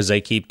because they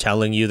keep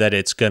telling you that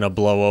it's going to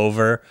blow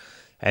over.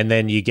 And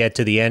then you get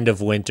to the end of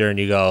winter and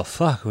you go,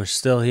 fuck, we're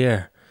still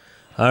here.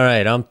 All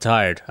right, I'm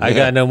tired. I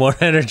got no more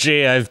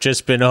energy. I've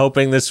just been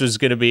hoping this was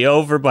going to be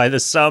over by the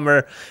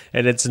summer,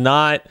 and it's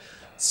not.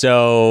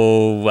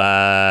 So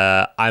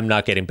I'm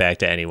not getting back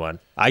to anyone.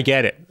 I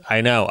get it. I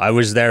know. I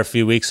was there a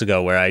few weeks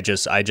ago where I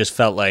just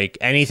felt like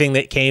anything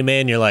that came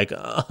in, you're like,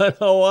 oh, I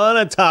don't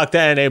want to talk to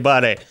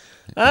anybody.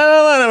 I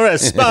don't want to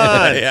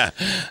respond.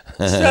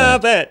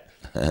 Stop it.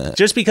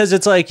 Just because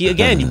it's like,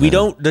 again, we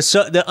don't,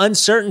 the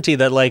uncertainty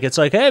that like, it's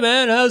like, hey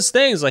man, how's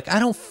things? Like, I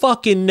don't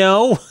fucking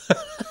know.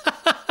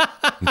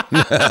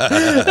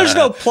 There's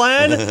no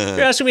plan.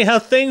 You're asking me how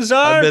things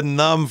are. I've been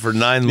numb for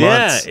 9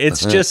 months. Yeah,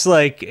 it's just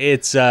like,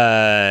 it's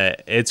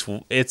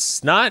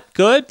not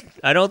good.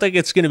 I don't think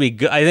it's going to be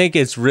good. I think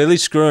it's really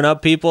screwing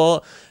up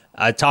people.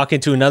 Talking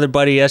to another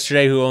buddy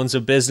yesterday who owns a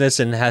business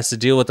and has to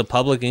deal with the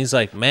public, and he's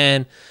like,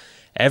 man,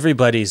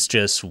 everybody's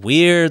just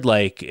weird.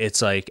 Like,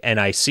 it's like, and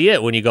I see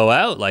it when you go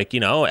out, like, you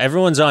know,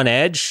 everyone's on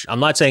edge.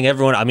 I'm not saying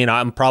everyone, I mean,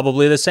 I'm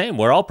probably the same.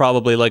 We're all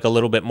probably like a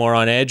little bit more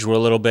on edge. We're a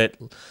little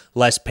bit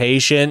less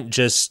patient,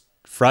 just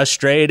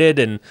frustrated.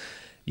 And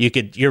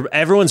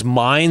everyone's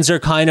minds are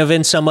kind of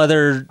in some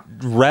other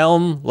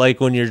realm.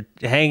 Like when you're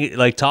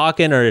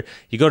talking, or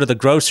you go to the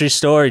grocery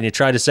store and you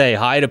try to say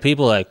hi to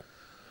people, like,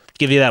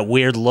 give you that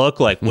weird look,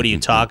 like, what are you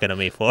talking to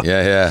me for?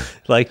 Yeah.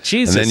 Like,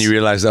 Jesus. And then you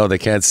realize, oh, they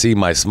can't see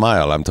my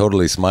smile. I'm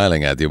totally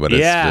smiling at you, but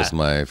it's just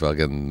my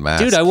fucking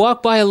mask. Dude, I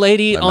walked by a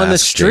lady on the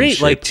street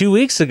like 2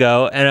 weeks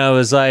ago, and I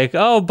was like,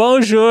 oh,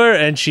 bonjour.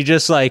 And she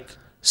just like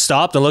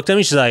stopped and looked at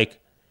me. She's like,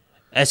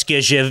 est-ce que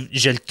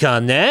je le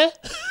connais?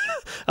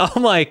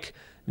 I'm like,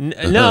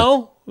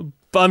 no,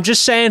 I'm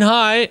just saying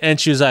hi. And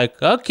she was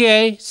like,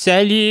 okay,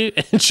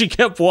 salut. And she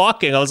kept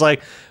walking. I was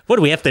like, what,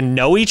 do we have to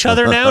know each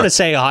other now to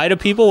say hi to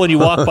people when you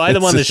walk by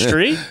them on the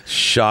street?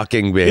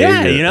 Shocking behavior.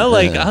 Yeah, you know,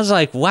 like I was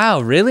like,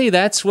 wow, really?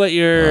 That's what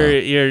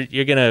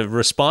you're gonna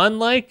respond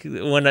like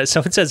when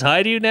someone says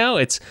hi to you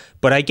now?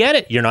 But I get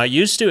it. You're not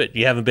used to it.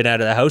 You haven't been out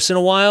of the house in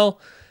a while.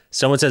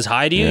 Someone says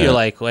hi to you, you're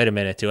like, wait a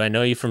minute, do I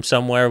know you from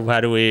somewhere?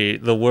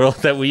 The world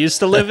that we used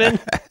to live in?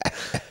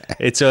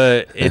 It's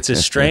a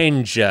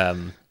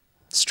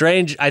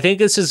strange, I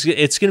think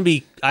it's going to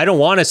be, I don't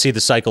want to see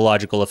the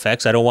psychological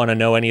effects. I don't want to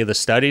know any of the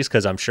studies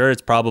because I'm sure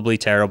it's probably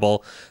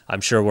terrible. I'm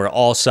sure we're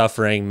all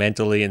suffering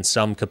mentally in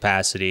some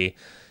capacity.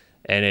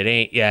 And it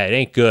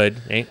ain't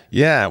good.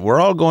 Yeah, we're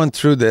all going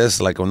through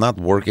this. Like, we're not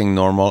working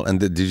normal. And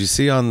did you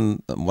see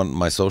on one of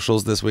my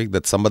socials this week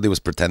that somebody was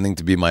pretending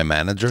to be my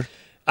manager?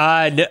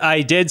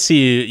 I did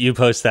see you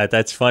post that.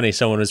 That's funny.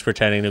 Someone was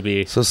pretending to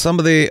be. So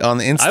somebody on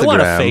Instagram, I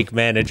want a fake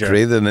manager,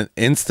 created an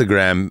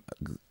Instagram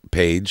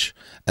page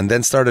and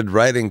then started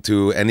writing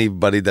to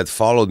anybody that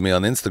followed me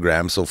on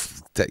Instagram. So,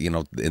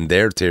 in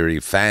their theory,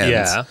 fans.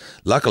 Yeah.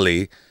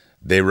 Luckily,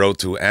 they wrote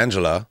to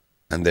Angela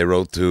and they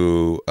wrote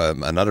to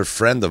another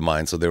friend of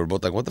mine. So they were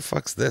both like, "What the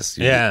fuck's this?"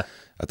 I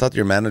thought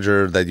your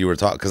manager that you were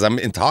talking, because I'm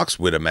in talks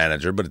with a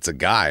manager, but it's a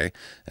guy,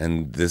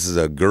 and this is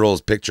a girl's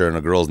picture and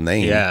a girl's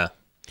name. Yeah.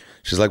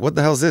 She's like, what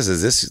the hell is this?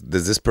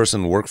 Does this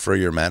person work for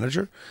your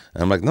manager?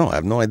 And I'm like, no, I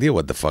have no idea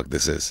what the fuck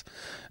this is.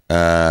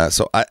 I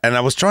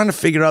was trying to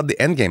figure out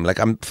the end game. Like,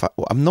 I'm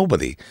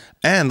nobody,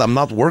 and I'm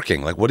not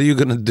working. Like, what are you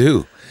gonna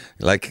do?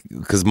 Like,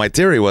 because my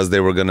theory was they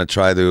were gonna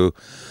try to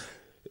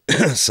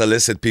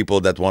solicit people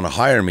that want to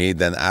hire me,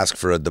 then ask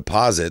for a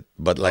deposit.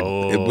 But like,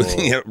 it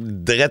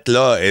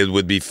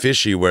would be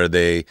fishy where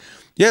they.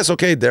 Yes,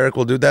 okay, Derek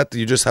will do that.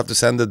 You just have to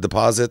send the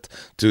deposit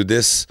to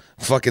this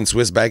fucking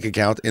Swiss bank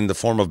account in the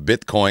form of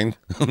Bitcoin.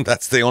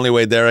 That's the only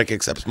way Derek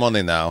accepts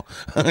money now.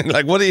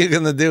 Like, what are you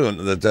going to do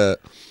to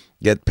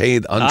get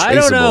paid untraceable? I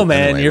don't know,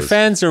 man. Anyway, your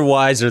fans are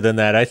wiser than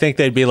that. I think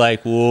they'd be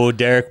like, whoa,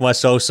 Derek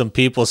must owe some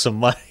people some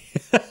money.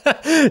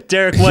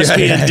 Derek must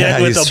be in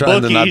debt with the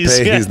bookies.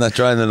 He's not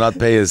trying to not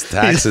pay his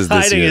taxes He's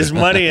hiding this year. his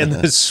money in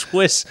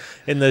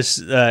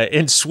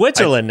in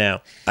Switzerland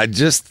now. I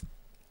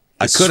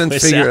couldn't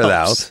figure it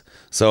out.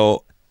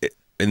 So,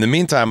 in the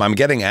meantime, I'm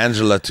getting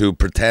Angela to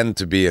pretend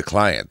to be a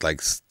client.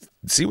 Like,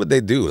 see what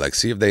they do. Like,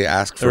 see if they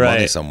ask for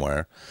money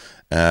somewhere.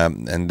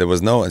 And there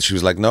was no, and she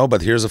was like, no,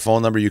 but here's a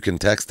phone number. You can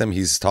text him.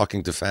 He's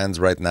talking to fans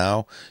right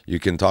now. You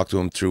can talk to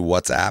him through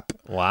WhatsApp.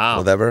 Wow.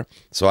 Whatever.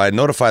 So I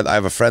notified, I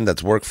have a friend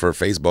that's worked for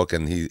Facebook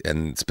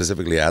and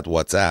specifically at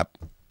WhatsApp.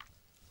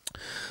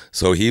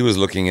 So he was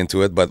looking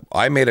into it, but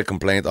I made a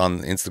complaint on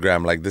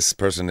Instagram, like, this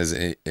person is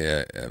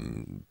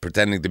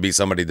pretending to be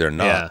somebody they're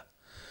not. Yeah.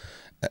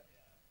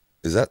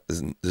 Is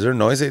there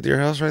noise at your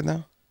house right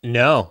now?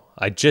 No,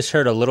 I just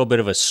heard a little bit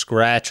of a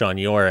scratch on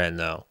your end,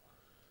 though.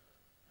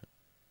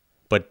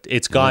 But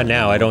it's gone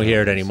now. I don't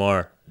hear it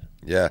anymore.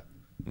 Yeah,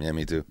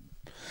 me too.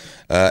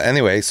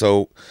 Anyway,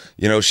 so,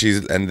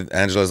 and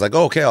Angela's like,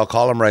 oh, okay, I'll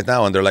call him right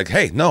now. And they're like,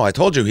 hey, no, I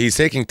told you, he's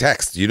taking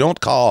text. You don't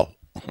call.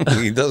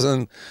 He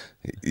doesn't,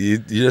 you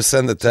just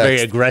send the text.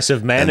 Very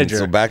aggressive manager.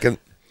 And so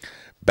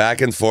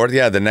back and forth.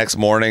 Yeah, the next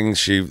morning,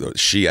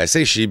 I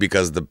say she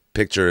because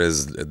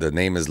the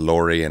name is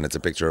Lori, and it's a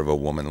picture of a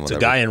woman. It's a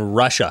guy in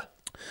Russia.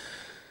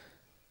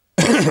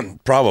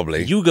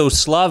 Probably.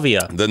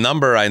 Yugoslavia. The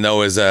number I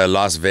know is a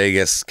Las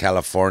Vegas,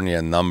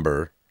 California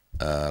number,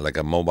 like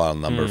a mobile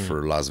number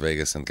for Las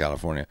Vegas and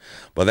California.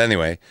 But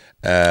anyway,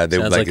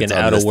 sounds like an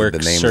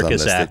out-of-work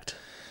circus act.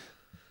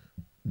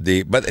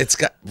 But it's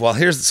got,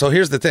 here's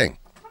the thing.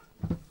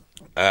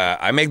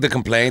 I make the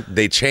complaint.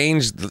 They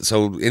changed,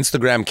 so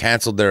Instagram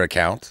canceled their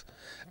account,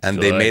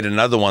 and they made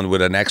another one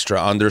with an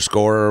extra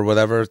underscore or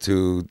whatever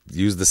to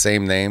use the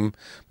same name,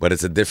 but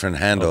it's a different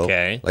handle.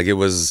 Okay. Like, it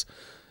was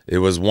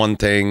one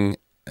thing,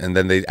 and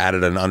then they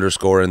added an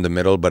underscore in the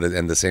middle,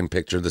 and the same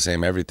picture, the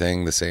same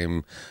everything, the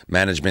same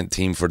management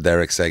team for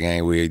Derek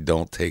saying, we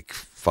don't take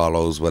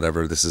follows,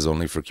 whatever. This is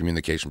only for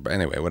communication. But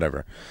anyway,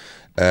 whatever.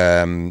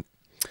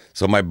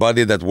 So my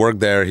buddy that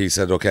worked there, he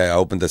said, okay, I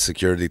opened a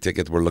security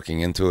ticket. We're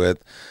looking into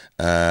it.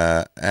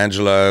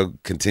 Angela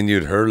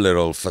continued her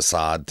little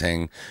facade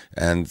thing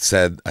and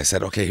I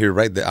said, okay, here,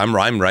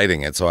 I'm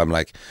writing it. So I'm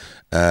like,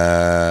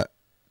 the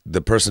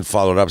person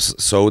followed up.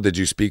 So did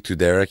you speak to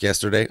Derek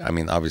yesterday? I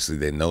mean, obviously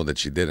they know that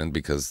she didn't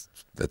because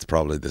that's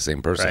probably the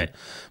same person. Right.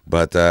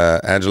 But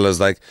Angela's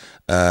like,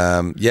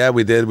 yeah,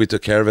 we did. We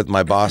took care of it.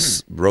 My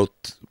boss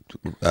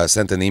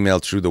sent an email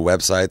through the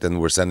website, and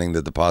we're sending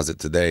the deposit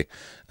today.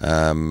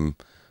 I'm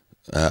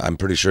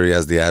pretty sure he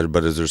has the address,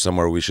 but is there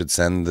somewhere we should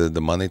send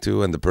the money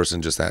to? And the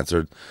person just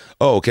answered,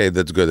 oh, okay,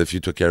 that's good. If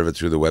you took care of it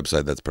through the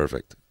website, that's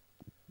perfect.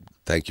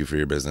 Thank you for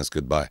your business.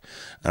 Goodbye.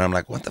 And I'm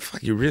like, what the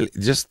fuck? You really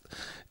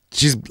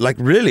she's like,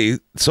 really,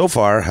 so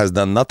far has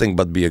done nothing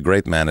but be a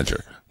great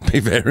manager. Be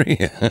very.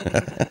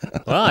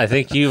 Well, I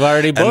think you've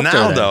already booked and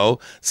now, her. Though,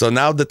 so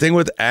now the thing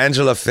with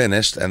Angela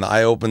finished, and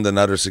I opened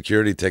another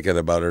security ticket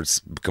about her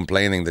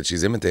complaining that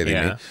she's imitating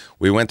me.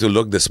 We went to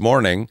look this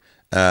morning,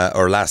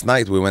 or last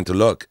night we went to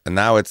look, and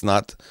now it's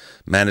not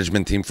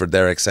management team for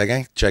Derek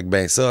Seguin, check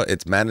bien ça,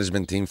 it's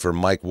management team for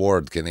Mike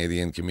Ward,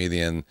 Canadian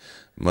comedian.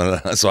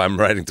 So I'm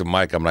writing to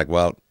Mike, I'm like,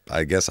 well,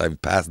 I guess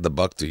I've passed the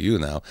buck to you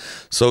now.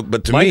 So,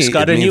 but to Mike's me,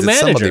 got it a means new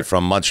it's manager. somebody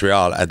from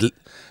Montreal,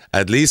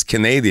 at least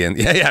Canadian.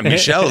 Yeah,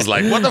 Michelle's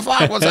like, what the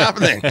fuck, what's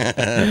happening?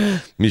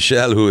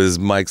 Michelle, who is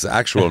Mike's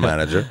actual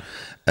manager.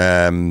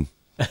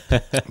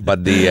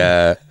 But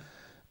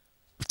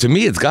to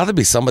me, it's got to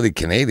be somebody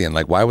Canadian.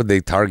 Like, why would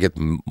they target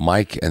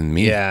Mike and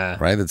me? Yeah.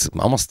 Right? It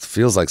almost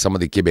feels like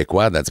somebody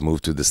Québécois that's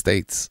moved to the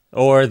States.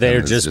 Or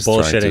they're just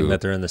bullshitting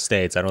that they're in the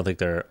States. I don't think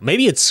they're...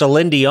 Maybe it's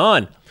Celine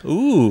Dion.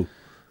 Ooh.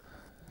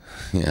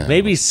 Yeah.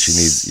 Maybe...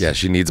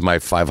 She needs my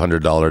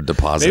 $500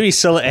 deposit. Maybe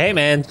Celine... Hey,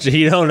 man,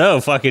 you don't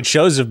know. Fucking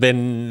shows have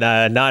been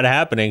not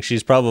happening.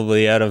 She's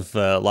probably out of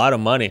a lot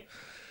of money.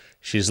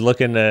 She's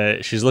looking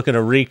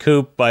to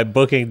recoup by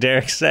booking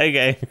Derek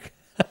Seguin.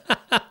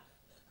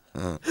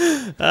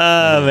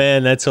 Oh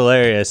man, that's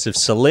hilarious. If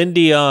Celine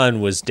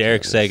Dion was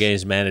Derek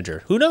Seguin's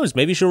manager, who knows?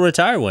 Maybe she'll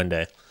retire one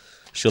day.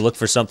 She'll look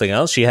for something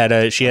else. She had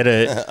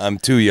a. I'm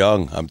too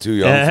young. For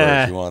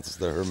her. She wants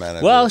her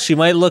manager. Well, she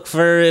might look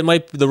for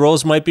it. The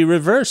roles might be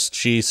reversed.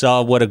 She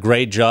saw what a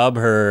great job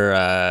her,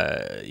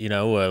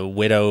 a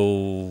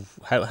widow.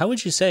 How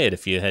would you say it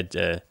if you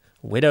had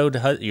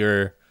widowed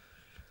your?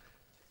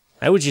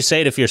 How would you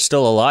say it if you're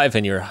still alive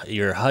and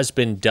your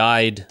husband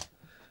died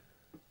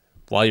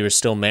while you were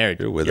still married?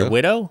 You're a widow. Your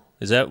widow?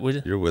 Is that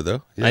what? You're a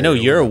widow? Yeah, I know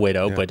you're a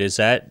widow, yeah. But is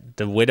that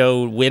the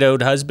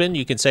widowed husband?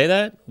 You can say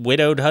that?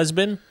 Widowed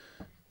husband?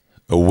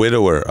 A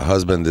widower. A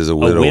husband is a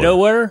widower. A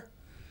widower?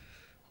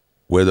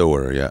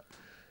 Widower, yeah.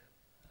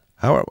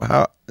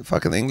 How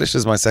fucking English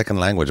is my second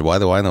language. Why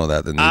do I know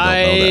that and you don't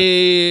know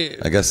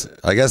that?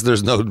 I guess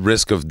there's no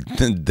risk of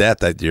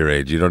death at your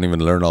age. You don't even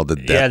learn all the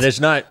death. Yeah, there's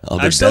not.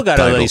 I've still got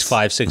at least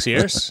 5-6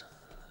 years.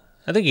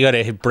 I think you got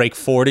to break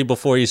 40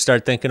 before you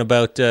start thinking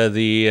about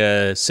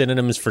the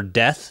synonyms for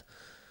death.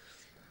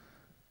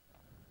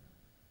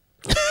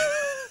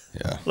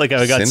 Yeah. Like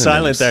I got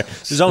silent there.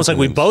 It's almost like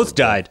we both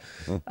died.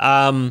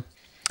 Yeah,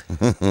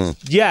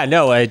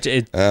 no.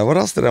 What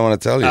else did I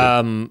want to tell you?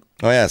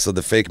 So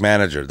the fake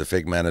manager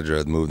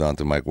had moved on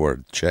to Mike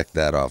Ward. Check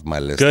that off my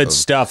list. Good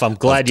stuff. I'm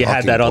glad you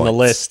had that on the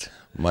list.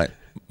 My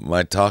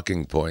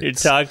talking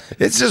points. Your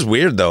It's just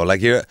weird though.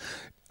 Like you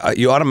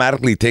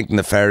automatically think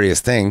nefarious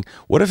thing.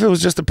 What if it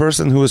was just a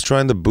person who was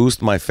trying to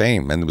boost my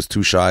fame and was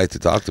too shy to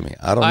talk to me?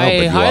 I don't know.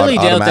 I highly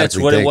doubt that's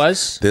what it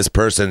was. This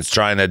person's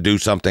trying to do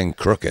something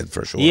crooked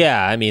for sure.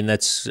 Yeah, I mean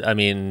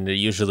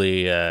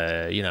usually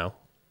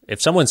if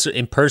someone's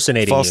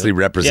impersonating falsely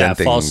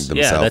representing themselves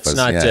that's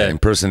not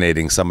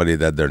impersonating somebody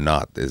that they're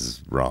not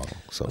is wrong.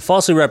 So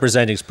falsely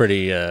representing is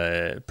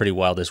pretty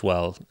wild as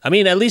well. I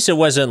mean, at least it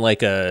wasn't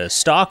like a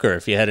stalker.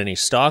 If you had any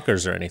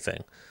stalkers or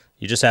anything,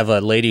 you just have a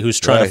lady who's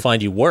trying to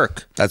find you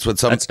work. That's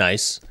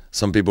nice.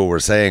 Some people were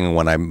saying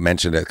when I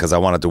mentioned it, because I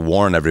wanted to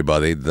warn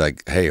everybody,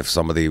 like, hey, if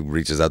somebody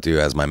reaches out to you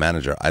as my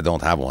manager, I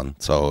don't have one,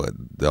 so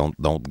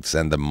don't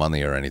send them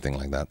money or anything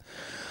like that.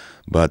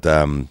 But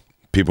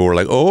people were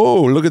like,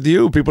 oh, look at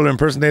you. People are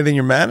impersonating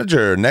your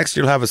manager. Next,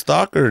 you'll have a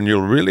stalker and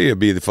you'll really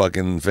be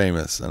fucking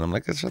famous. And I'm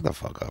like, shut the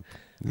fuck up.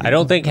 I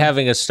don't think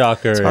having a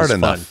stalker is hard fun.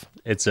 Enough.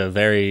 It's a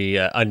very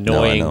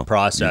annoying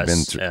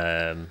process.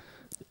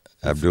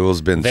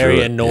 Abdul's been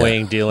very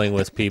annoying dealing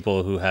with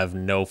people who have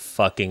no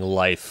fucking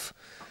life.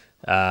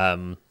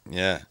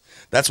 Yeah.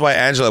 That's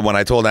why when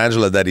I told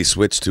Angela that he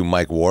switched to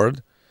Mike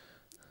Ward,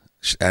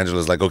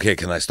 Angela's like, okay,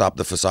 can I stop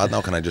the facade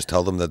now? Can I just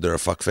tell them that they're a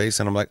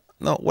fuckface? And I'm like,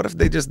 no, what if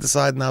they just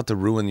decide now to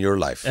ruin your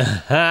life?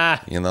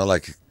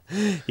 Like...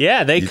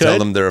 Yeah, they could. You tell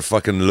them they're a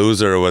fucking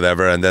loser or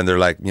whatever, and then they're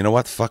like, you know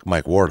what? Fuck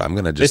Mike Ward. I'm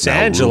going to just ruin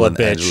Angela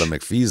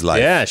McPhee's life.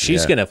 Yeah,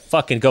 she's going to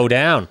fucking go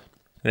down. I'm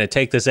going to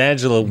take this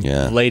Angela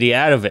lady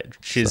out of it.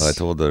 So I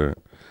told her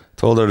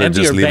to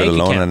just leave it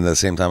alone, and at the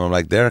same time, I'm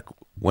like, Derek,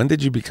 when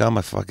did you become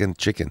a fucking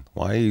chicken?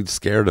 Why are you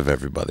scared of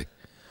everybody?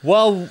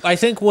 Well, I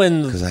think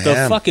when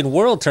the fucking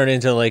world turned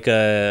into like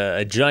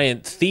a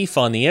giant thief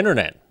on the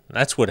internet.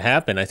 That's what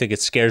happened. I think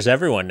it scares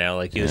everyone now.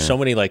 Like there's so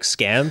many like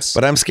scams.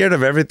 But I'm scared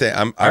of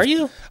everything. Are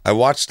you? I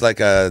watched like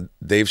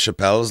Dave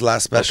Chappelle's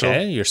last special.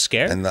 Okay, you're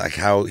scared. And like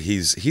how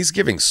he's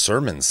giving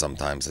sermons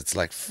sometimes. It's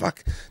like,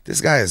 fuck,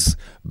 this guy is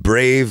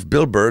brave.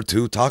 Bill Burr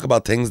too. Talk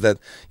about things that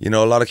a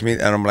lot of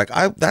comedians. And I'm like,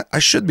 I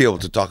should be able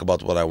to talk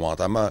about what I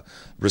want. I'm a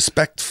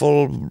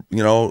respectful,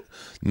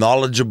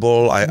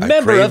 knowledgeable.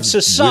 Member I of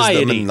society.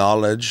 Wisdom and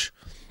knowledge.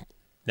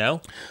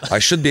 No? I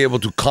should be able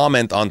to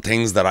comment on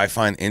things that I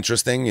find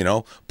interesting,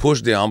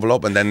 push the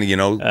envelope, and then,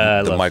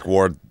 the Mike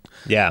Ward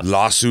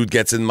lawsuit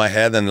gets in my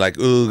head and like,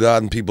 oh,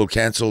 God, and people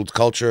canceled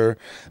culture.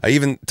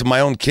 Even to my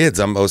own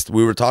kids,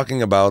 we were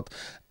talking about,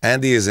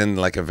 Andy is in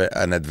like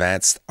an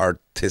advanced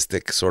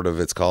artistic sort of,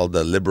 it's called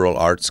the liberal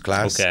arts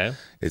class. Okay.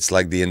 It's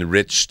like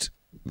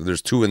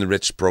there's two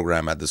enriched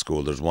program at the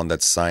school. There's one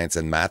that's science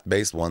and math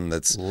based, one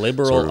that's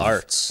liberal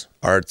arts.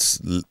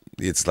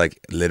 It's like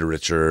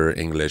literature,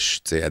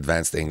 English, say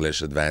advanced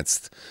English,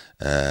 advanced.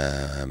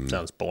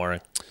 Sounds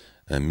boring.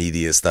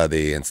 Media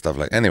study and stuff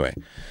like. Anyway,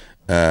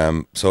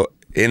 So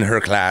in her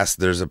class,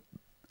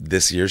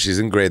 this year she's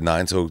in grade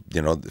 9, so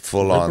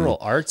full Liberal on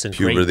arts and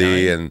puberty,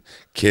 grade 9. and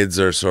kids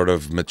are sort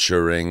of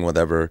maturing,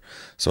 whatever.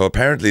 So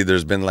apparently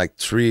there's been like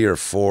 3 or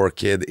 4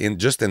 kids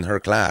in her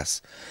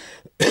class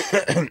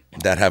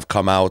that have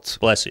come out,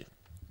 bless you,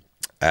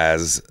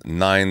 as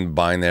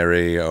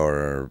non-binary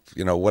or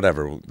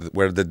whatever,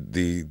 where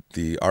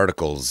the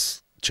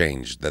articles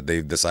changed, that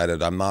they've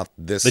decided I'm not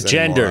this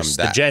anymore, I'm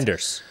that.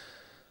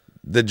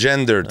 The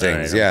gender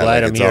things. Right, yeah,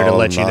 glad I'm here to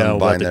let you know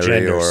what the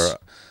genders. Or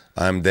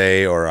I'm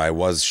they, or I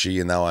was she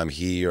and now I'm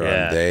he, or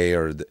I'm they,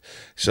 or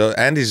so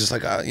Andy's just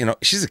like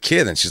she's a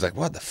kid and she's like,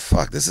 what the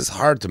fuck, this is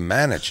hard to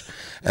manage.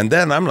 And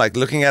then I'm like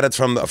looking at it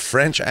from a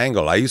French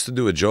angle. I used to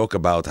do a joke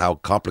about how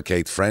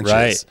complicated French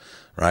is,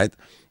 right?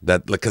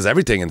 That because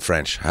everything in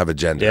French have a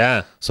gender.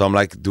 Yeah. So I'm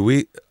like,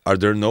 are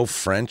there no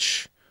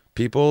French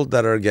people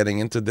that are getting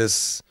into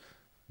this?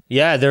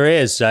 Yeah, there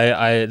is.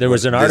 There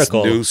was an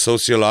article. This new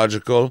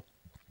sociological.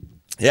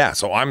 Yeah,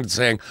 so I'm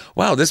saying,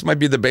 wow, this might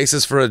be the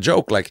basis for a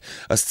joke. Like,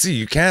 see,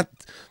 you can't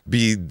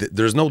be,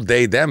 there's no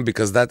they, them,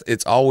 because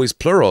it's always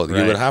plural.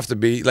 Right. You would have to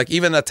be, like,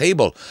 even a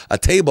table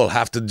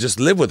have to just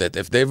live with it.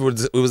 If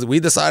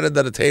we decided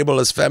that a table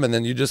is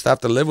feminine, you just have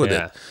to live with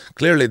it.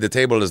 Clearly, the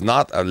table is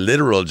not a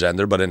literal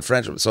gender, but in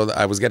French. So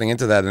I was getting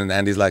into that, and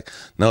Andy's like,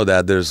 no,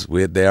 Dad,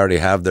 they already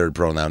have their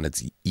pronoun.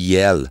 It's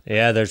yel.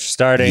 Yeah, they're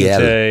starting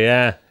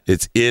to,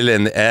 It's il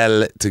and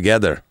elle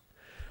together.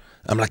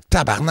 I'm like,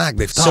 tabarnak,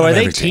 they've taught So are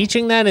they everything.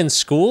 teaching that in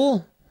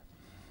school?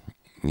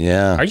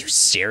 Yeah. Are you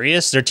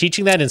serious? They're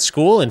teaching that in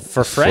school and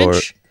for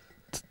French?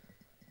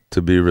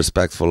 To be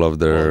respectful of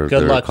their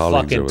good their luck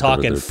colleagues fucking or whatever,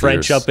 talking their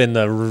French peers. up in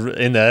the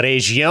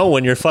région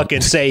when you're fucking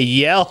say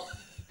yell.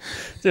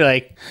 They're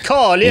like,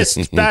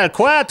 caliste, tu parles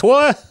quoi,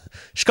 toi?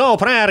 Je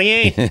comprends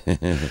rien.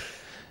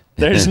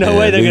 There's no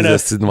way they're gonna.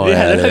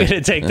 They're not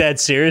gonna take that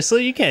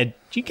seriously. You can't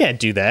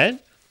do that. You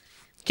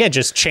can't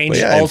just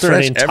change, alter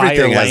French, an entire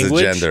everything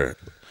language. has a gender.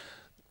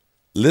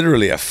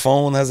 Literally, a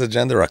phone has a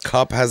gender, a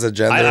cup has a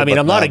gender. I mean,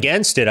 I'm not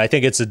against it. I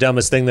think it's the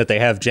dumbest thing that they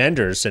have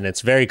genders, and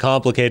it's very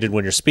complicated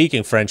when you're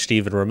speaking French to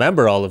even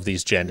remember all of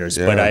these genders.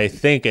 Yeah. But I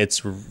think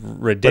it's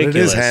ridiculous. But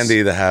it is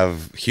handy to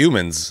have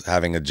humans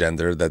having a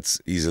gender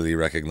that's easily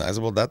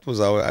recognizable. That was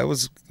how I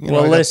was. I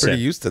got pretty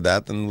used to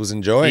that and was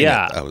enjoying it.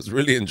 I was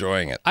really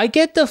enjoying it. I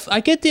get the.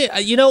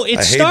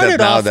 It started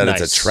now off that nice.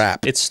 It's a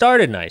trap. It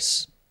started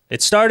nice.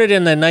 It started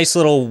in the nice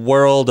little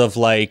world of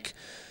like,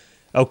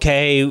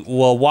 okay,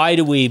 well, why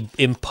do we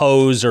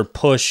impose or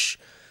push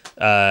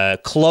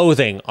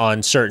clothing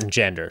on certain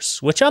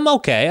genders? Which I'm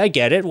okay. I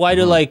get it. Why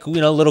do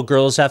little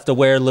girls have to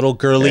wear little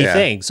girly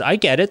things? I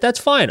get it. That's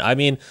fine. I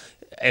mean,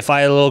 if I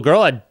had a little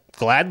girl, I'd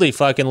gladly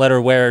fucking let her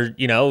wear,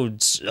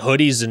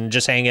 hoodies and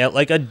just hang out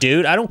like a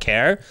dude. I don't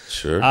care.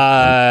 Sure.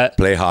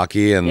 Play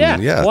hockey and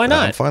why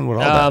not? I'm fine with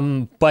all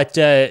that.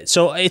 But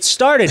so it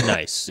started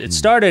nice. It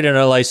started in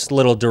a nice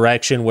little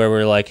direction where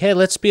we're like, hey,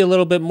 let's be a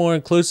little bit more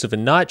inclusive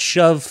and not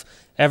shove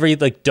every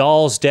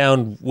dolls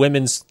down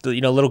women's,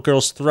 little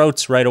girls'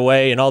 throats right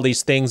away and all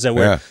these things that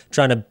we're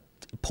trying to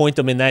point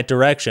them in that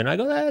direction. I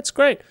go, that's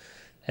great.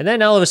 And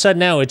then all of a sudden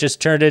now it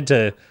just turned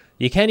into,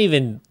 you can't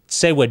even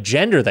say what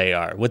gender they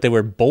are, what they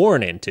were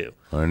born into.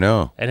 I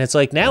know. And it's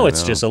like now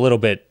it's just a little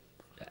bit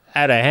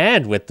out of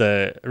hand with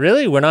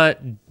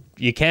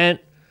you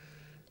can't,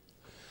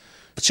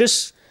 it's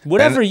just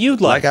whatever you'd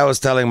like. Like I was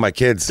telling my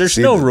kids, there's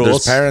no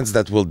rules. There's parents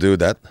that will do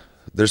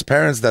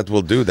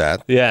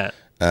that. Yeah.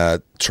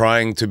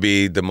 Trying to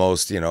be the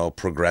most,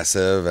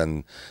 progressive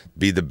and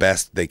be the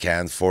best they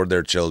can for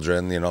their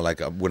children.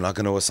 We're not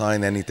going to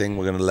assign anything.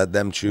 We're going to let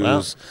them choose.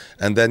 Well,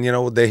 and then,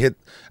 they hit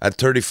at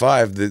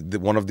 35.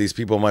 One of these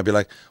people might be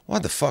like,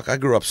 what the fuck? I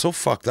grew up so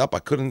fucked up.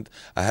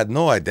 I had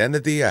no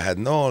identity. I had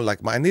no,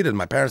 I needed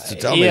my parents to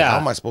tell me how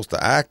am I supposed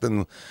to act.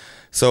 And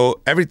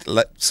so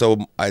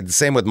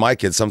same with my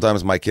kids.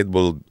 Sometimes my kid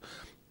will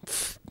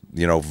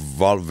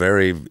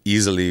very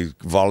easily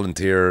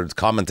volunteer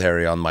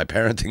commentary on my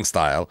parenting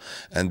style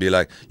and be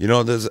like,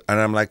 this, and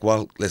I'm like,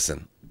 well,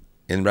 listen,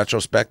 in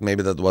retrospect,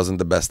 maybe that wasn't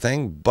the best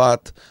thing,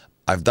 but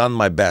I've done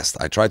my best.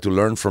 I tried to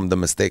learn from the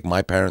mistake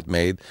my parent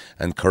made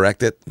and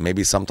correct it.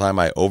 Maybe sometime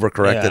I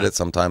overcorrected it.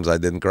 Sometimes I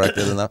didn't correct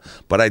it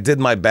enough, but I did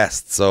my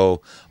best.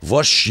 So,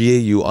 va chier,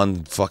 you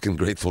unfucking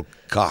grateful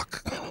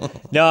cock.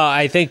 No,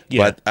 I think,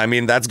 But I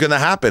mean, that's going to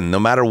happen no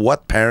matter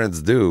what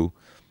parents do.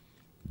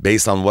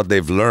 Based on what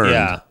they've learned.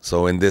 Yeah.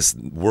 So in this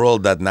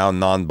world that now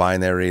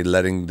non-binary,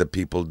 letting the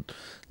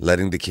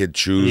kid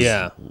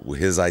choose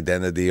his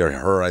identity or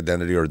her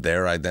identity or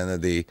their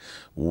identity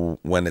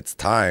when it's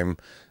time,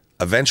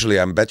 eventually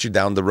I bet you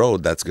down the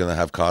road that's going to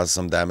have caused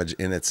some damage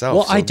in itself.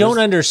 Well, so I don't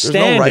understand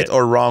There's no right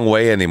or wrong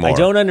way anymore. I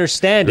don't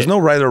understand There's no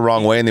right or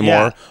wrong way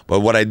anymore.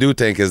 But what I do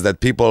think is that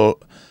people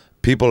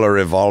are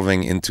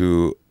evolving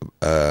into...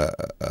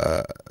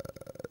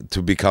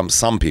 to become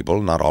some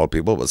people, not all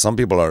people, but some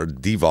people are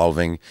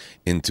devolving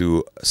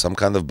into some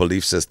kind of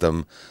belief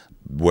system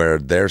where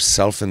their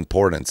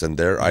self-importance and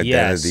their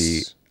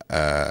identity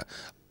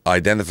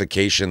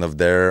identification of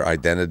their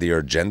identity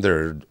or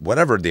gender,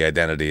 whatever the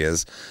identity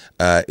is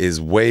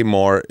way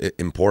more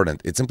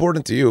important. It's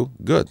important to you.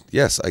 Good.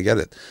 Yes, I get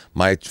it.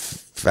 My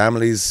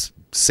family's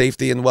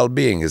safety and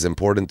well-being is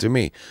important to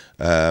me.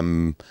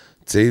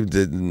 See,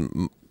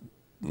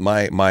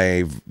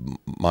 my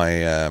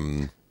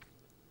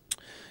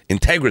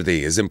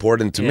integrity is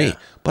important to me.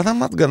 But I'm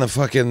not gonna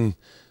fucking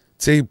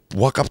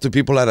walk up to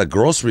people at a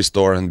grocery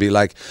store and be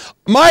like,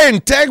 my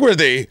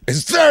integrity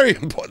is very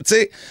important.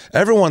 See,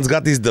 everyone's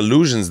got these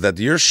delusions that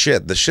your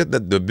shit, the shit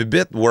that the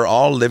bibit, we're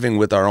all living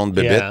with our own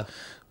bibit. Yeah.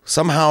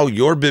 Somehow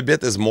your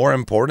bibit is more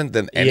important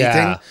than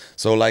anything. Yeah.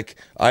 So like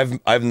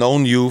I've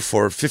known you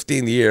for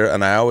 15 years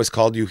and I always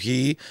called you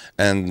he,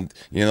 and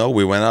you know,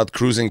 we went out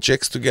cruising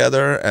chicks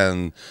together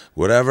and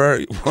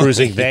whatever.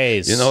 Cruising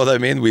bays. You know what I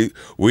mean?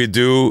 We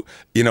do,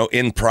 you know,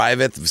 in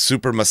private,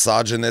 super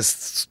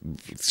misogynist,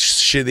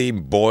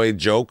 shitty boy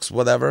jokes,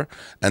 whatever.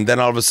 And then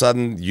all of a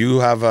sudden you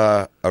have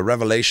a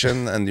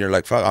revelation and you're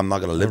like, fuck, I'm not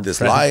going to live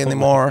this lie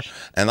anymore.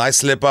 And I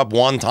slip up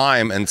one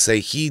time and say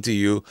he to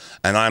you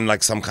and I'm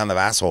like some kind of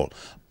asshole.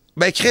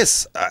 But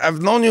Chris,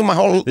 I've known you my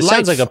whole life. This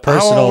sounds like a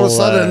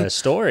personal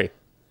story.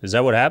 Is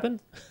that what happened?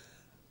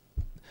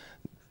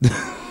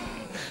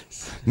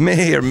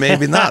 May or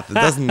maybe not. It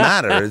doesn't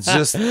matter. It's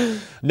just...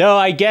 No,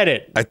 I get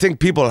it. I think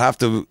people have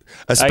to,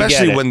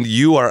 especially when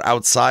you are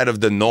outside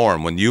of the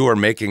norm, when you are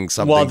making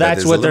something. Well, that's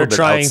that is what a they're little bit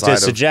trying to outside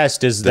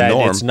suggest, is the that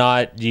norm. it's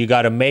not, you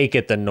got to make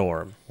it the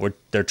norm.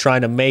 They're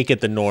trying to make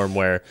it the norm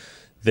where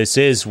this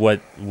is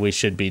what we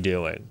should be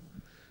doing.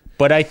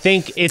 But I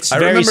think it's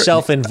very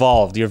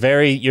self-involved.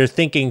 You're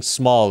thinking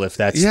small if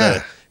that's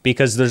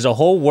because there's a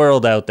whole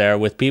world out there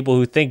with people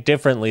who think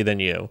differently than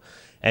you.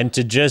 And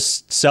to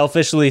just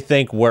selfishly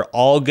think we're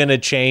all going to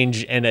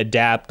change and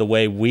adapt the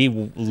way we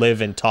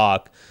live and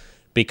talk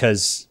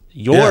because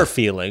your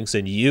feelings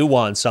and you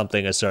want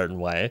something a certain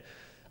way.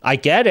 I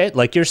get it.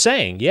 Like you're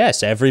saying,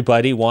 yes,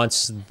 everybody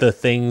wants the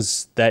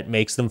things that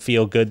makes them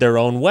feel good their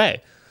own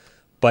way.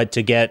 But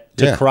to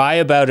cry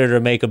about it or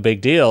make a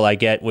big deal, I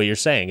get what you're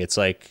saying. It's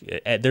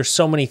like there's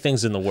so many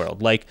things in the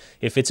world. Like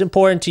if it's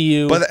important to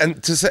you,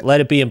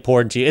 let it be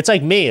important to you. It's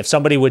like me. If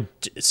somebody would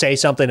say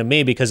something to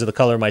me because of the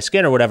color of my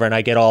skin or whatever, and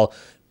I get all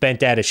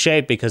bent out of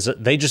shape because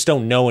they just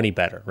don't know any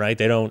better, right?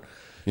 They don't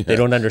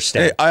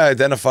understand. Hey, I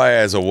identify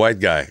as a white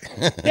guy.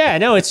 Yeah,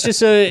 no, it's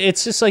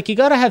just like you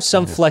got to have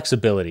some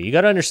flexibility. You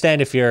got to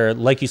understand if you're,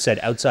 like you said,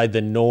 outside the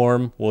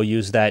norm. We'll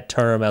use that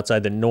term,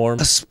 outside the norm,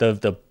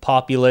 the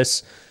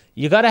populace.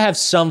 You got to have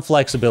some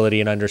flexibility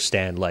and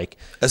understand, like,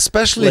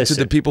 especially to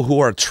the people who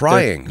are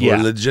trying, who are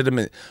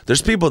legitimate.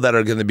 There's people that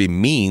are going to be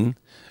mean,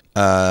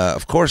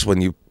 of course,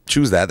 when you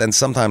choose that. And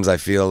sometimes I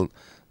feel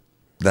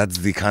that's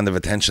the kind of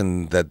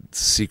attention that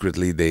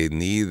secretly they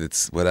need.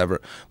 It's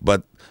whatever.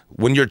 But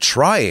when you're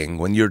trying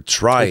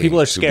people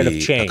are scared to be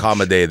of change.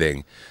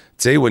 Accommodating.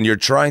 Say when you're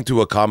trying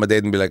to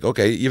accommodate and be like,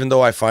 okay, even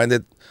though I find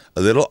it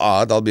a little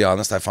odd, I'll be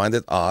honest, I find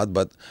it odd,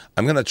 but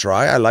I'm going to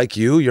try. I like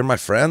you. You're my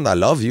friend. I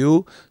love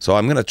you. So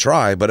I'm going to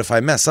try. But if I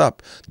mess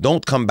up,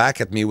 don't come back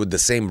at me with the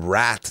same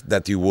rat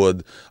that you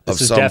would of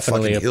some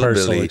fucking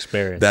hillbilly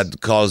that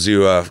calls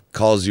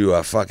you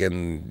a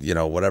fucking, you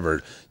know,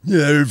 whatever,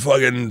 you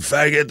fucking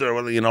faggot or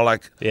whatever, you know,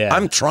 like,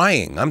 I'm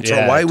trying.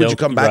 Why would you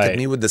come back at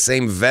me with the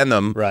same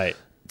venom? Right.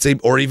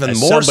 Or even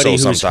more so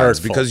sometimes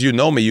because you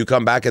know me, you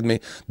come back at me,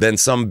 then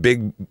some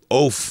big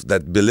oaf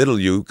that belittle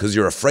you because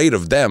you're afraid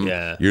of them,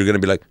 you're going to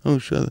be like, oh,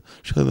 shut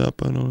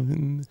up. I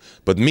don't.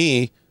 But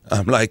me,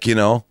 I'm like, you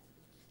know,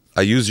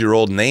 I use your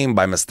old name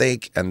by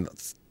mistake and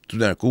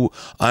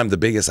I'm the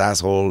biggest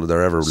asshole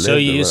there ever lived. So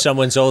you use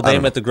someone's old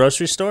name at the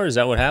grocery store? Is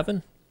that what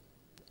happened?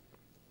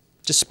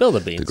 Just spill the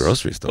beans. The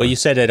grocery store. Well, you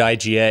said at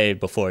IGA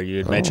before. You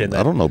had mentioned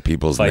that. I don't know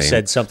people's names. I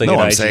said something at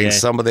IGA. I'm saying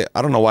somebody.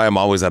 I don't know why I'm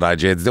always at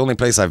IGA. It's the only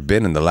place I've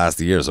been in the last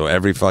year. So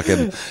every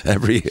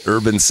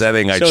urban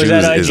setting I choose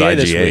is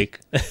IGA.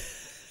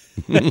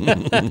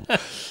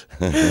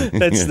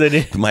 That's the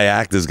new. My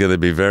act is going to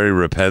be very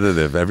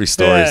repetitive. Every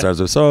story starts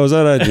with, so I was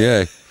at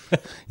IGA.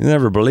 You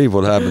never believe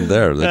what happened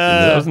there.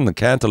 That was in the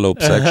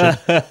cantaloupe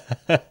section.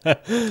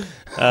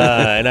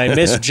 And I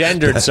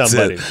misgendered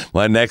somebody.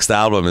 My next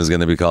album is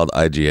going to be called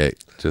IGA.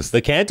 Just the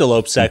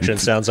cantaloupe section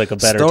sounds like a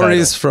better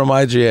stories title. From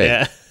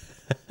IGA.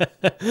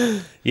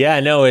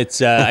 Yeah, no,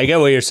 it's. I get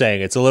what you're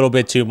saying. It's a little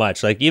bit too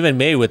much. Like even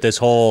me with this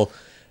whole,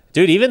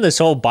 dude. Even this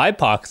whole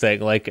BIPOC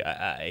thing. Like,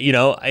 you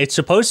know, it's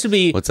supposed to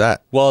be. What's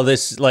that? Well,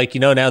 this, like,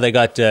 you know, now they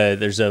got.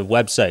 There's a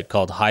website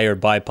called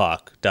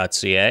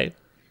hirebipoc.ca.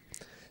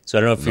 So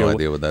I don't know if no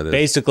idea what that is.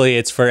 Basically,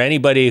 it's for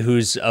anybody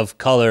who's of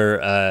color,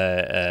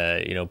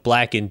 you know,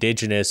 Black,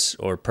 Indigenous,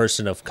 or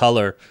person of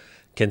color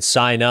can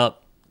sign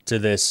up to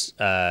this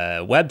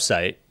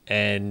website,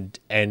 and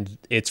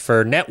it's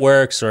for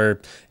networks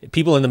or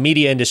people in the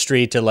media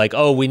industry to like,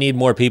 oh, we need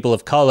more people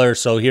of color,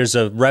 so here's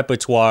a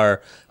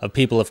repertoire of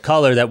people of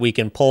color that we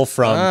can pull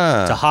from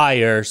to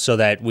hire so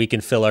that we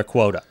can fill our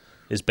quota.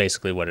 Is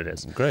basically what it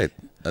is. Great,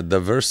 a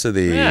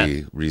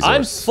diversity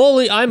resource.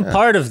 I'm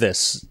part of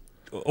this.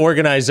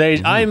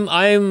 organization.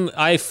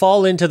 I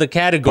fall into the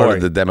category.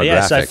 Part of the demographic.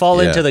 Yes, I fall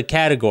into the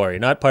category,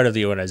 not part of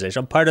the organization.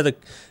 I'm part of the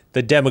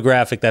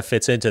demographic that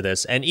fits into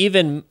this. And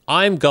even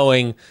I'm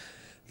going,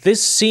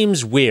 this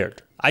seems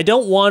weird. I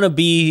don't want to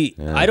be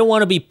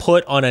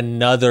put on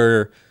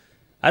another,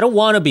 I don't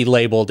want to be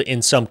labeled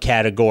in some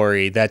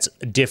category that's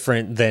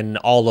different than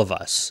all of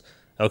us.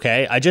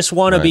 Okay? I just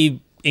want to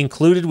be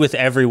included with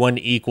everyone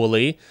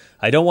equally.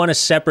 I don't want a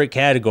separate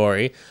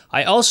category.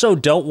 I also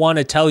don't want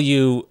to tell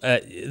you,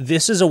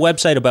 this is a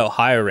website about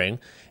hiring,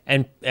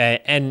 and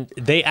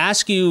they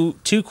ask you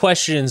two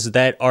questions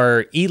that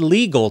are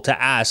illegal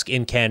to ask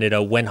in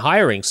Canada when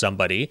hiring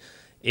somebody,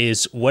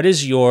 is what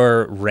is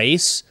your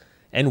race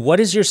and what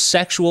is your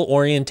sexual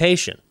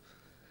orientation?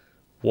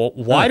 Well,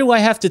 why do I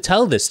have to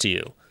tell this to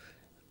you?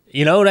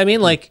 You know what I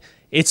mean? Like,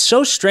 it's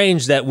so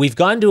strange that we've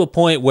gotten to a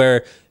point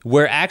where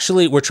we're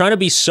trying to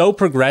be so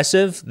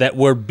progressive that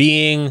we're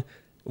being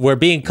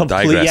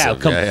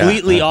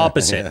completely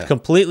opposite,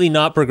 completely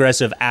not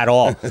progressive at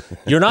all.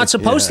 You're not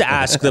supposed to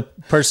ask the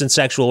person's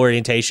sexual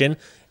orientation.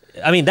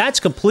 I mean, that's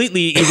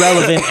completely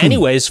irrelevant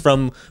anyways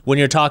from when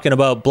you're talking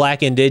about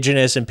Black,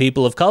 Indigenous, and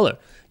people of color.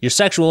 Your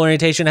sexual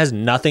orientation has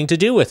nothing to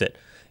do with it.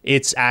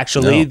 It's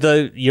actually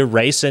your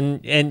race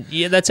and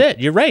that's it.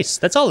 Your race.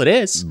 That's all it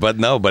is. But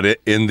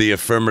in the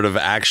affirmative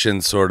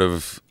action sort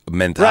of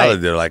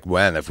mentality, they're like,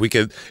 man, if we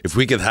could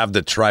have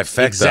the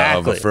trifecta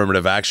of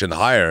affirmative action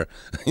higher,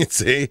 you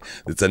see,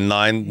 it's a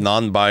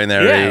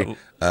non-binary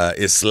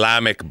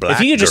Islamic black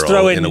if you could just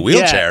girl throw in a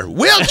wheelchair.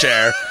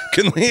 Wheelchair?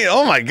 Can we?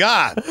 Oh my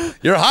God,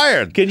 you're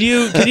hired. Can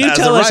you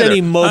tell us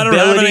any mobility?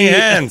 I don't have any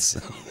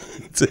hands.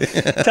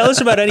 Tell us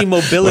about any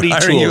mobility We're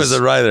hiring tools. you as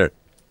a rider.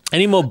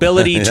 Any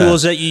mobility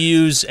tools that you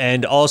use,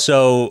 and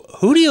also,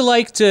 who do you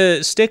like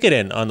to stick it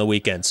in on the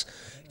weekends?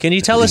 Can you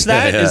tell us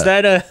that? Is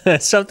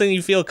that something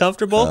you feel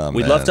comfortable?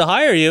 We'd love to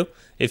hire you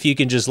if you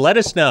can just let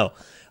us know.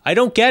 I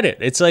don't get it.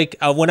 It's like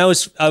when I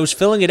was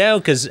filling it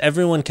out because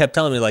everyone kept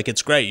telling me like,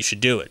 it's great, you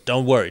should do it.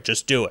 Don't worry,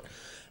 just do it.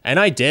 And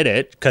I did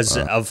it because,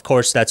 of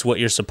course, that's what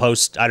you're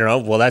supposed to, I don't know.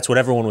 Well, that's what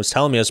everyone was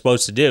telling me I was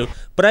supposed to do.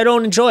 But I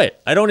don't enjoy it.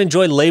 I don't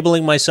enjoy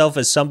labeling myself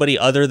as somebody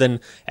other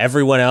than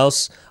everyone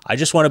else. I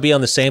just want to be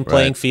on the same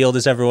playing field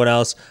as everyone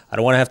else. I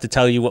don't want to have to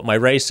tell you what my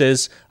race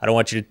is. I don't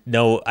want you to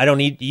know.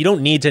 You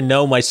don't need to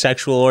know my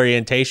sexual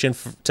orientation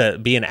to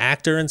be an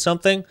actor in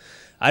something.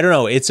 I don't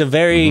know. It's a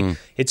very,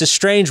 it's a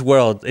strange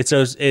world.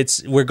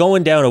 We're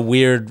going down a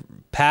weird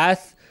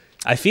path.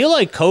 I feel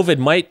like COVID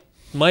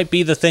might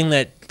be the thing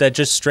that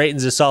just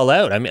straightens us all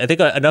out. I mean, I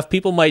think enough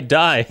people might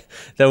die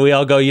that we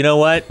all go, you know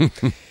what?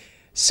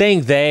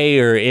 Saying they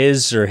or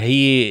is or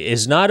he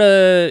is not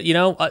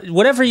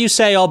whatever you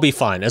say, I'll be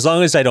fine as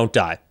long as I don't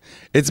die.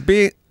 It's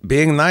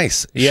being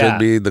nice should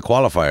be the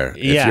qualifier.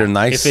 If you're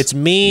nice, if it's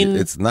mean,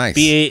 it's nice.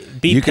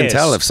 You can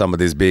tell if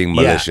somebody's being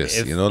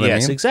malicious. You know what I mean?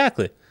 Yes,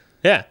 exactly.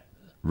 Yeah.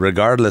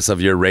 Regardless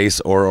of your race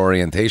or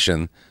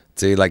orientation.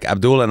 See, like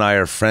Abdul and I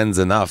are friends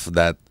enough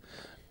that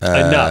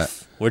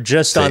enough. We're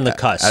just on the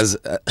cusp.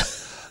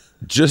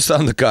 Just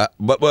on the cusp.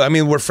 But I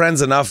mean, we're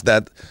friends enough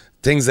that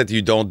things that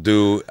you don't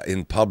do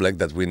in public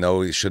that we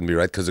know it shouldn't be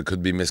right because it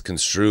could be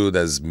misconstrued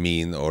as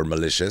mean or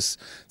malicious.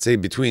 Say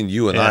between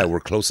you and I, we're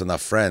close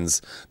enough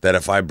friends that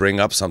if I bring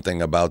up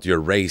something about your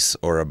race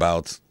or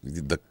about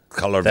the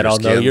color of your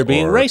skin, I'll know you're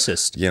being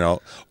racist. You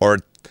know, or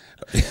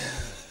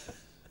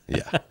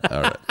yeah.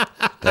 All right.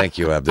 Thank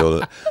you,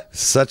 Abdul.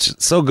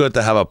 So good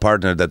to have a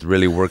partner that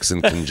really works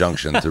in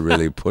conjunction to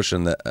really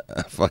pushing the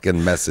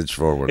fucking message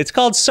forward. It's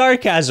called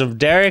sarcasm,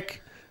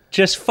 Derek.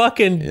 Just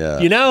fucking,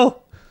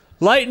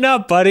 lighten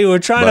up, buddy. We're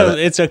trying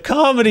it's a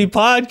comedy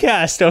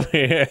podcast over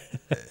here.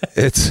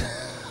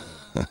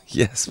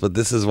 Yes, but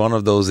this is one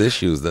of those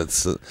issues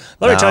that's... Let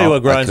me tell you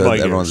what grinds my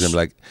gears. Everyone's going to be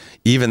like,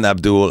 even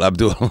Abdul,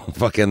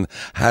 fucking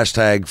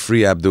hashtag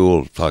free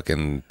Abdul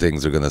fucking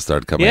things are going to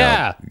start coming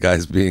out.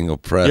 Guys being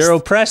oppressed. You're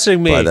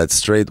oppressing me. By that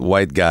straight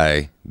white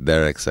guy,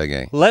 Derek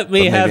Sege. Let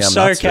me have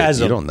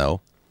sarcasm. You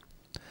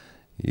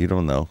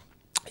don't know.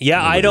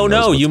 Yeah, I don't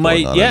know. You might,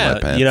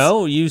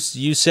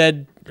 you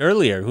said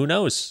earlier, who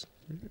knows?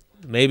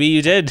 Maybe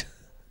you did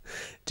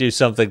do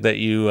something that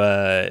you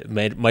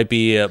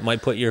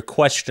might put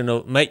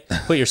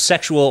your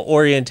sexual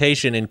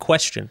orientation in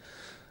question.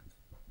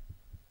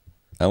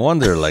 I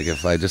wonder, like,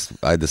 if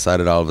I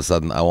decided all of a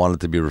sudden I wanted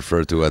to be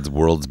referred to as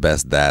world's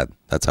best dad.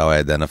 That's how I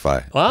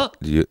identify. Well,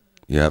 you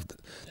have to.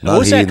 What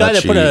was that guy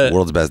that put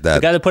world's best dad?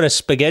 The guy that put a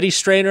spaghetti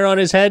strainer on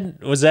his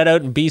head? Was that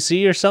out in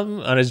BC or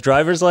something on his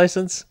driver's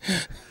license?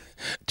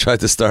 He's trying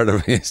to start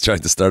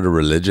a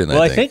religion.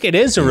 Well, I think it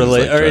is a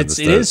religion, or it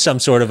is some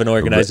sort of an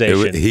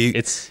organization.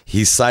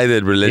 He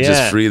cited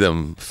religious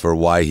freedom for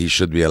why he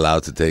should be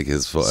allowed to take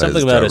his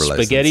something about a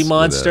spaghetti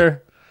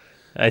monster.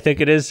 I think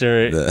it is,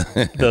 or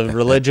the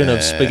religion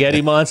of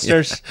spaghetti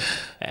monsters.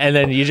 And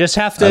then you just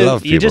have to. I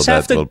love people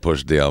that will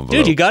push the envelope.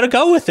 Dude, you got to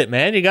go with it,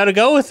 man. You got to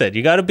go with it.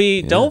 You got to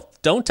be. Yeah.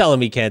 Don't tell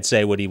him he can't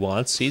say what he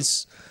wants.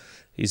 He's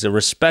a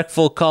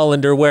respectful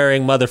colander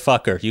wearing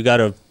motherfucker. You got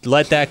to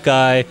let that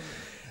guy.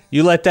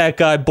 You let that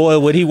guy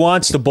boil what he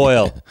wants to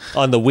boil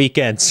on the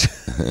weekends.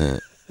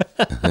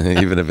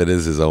 Even if it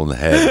is his own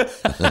head.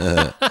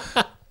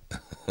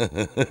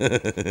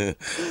 You've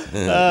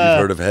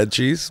heard of head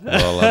cheese?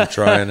 Well, I'm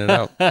trying it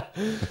out.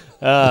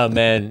 Oh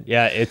man,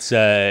 yeah, it's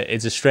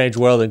a strange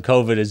world, and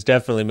COVID is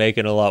definitely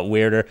making it a lot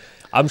weirder.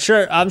 I'm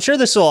sure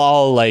this will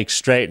all like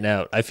straighten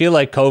out. I feel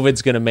like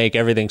COVID's gonna make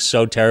everything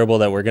so terrible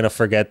that we're gonna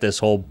forget this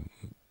whole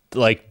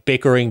like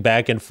bickering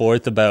back and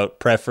forth about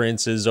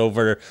preferences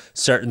over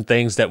certain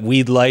things that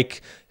we'd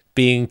like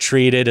being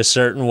treated a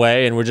certain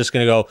way, and we're just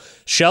gonna go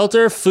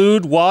shelter,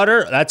 food,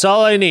 water. That's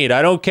all I need.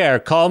 I don't care.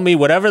 Call me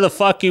whatever the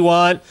fuck you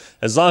want.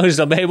 As long as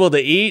I'm able to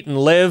eat and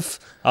live,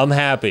 I'm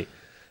happy.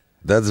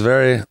 That's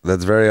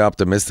very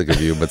optimistic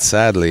of you, but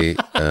sadly,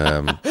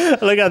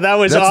 look how that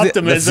was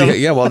optimism.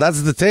 Well,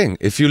 that's the thing.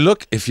 If you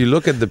look at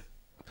the,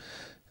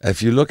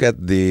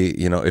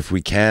 if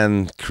we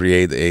can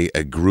create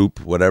a group,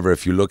 whatever.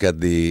 If you look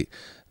at the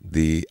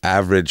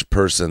average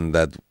person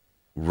that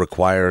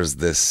requires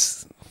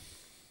this.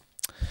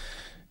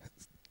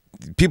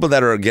 People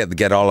that are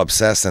get all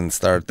obsessed and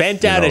start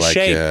bent out of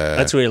shape.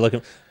 That's what you're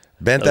looking.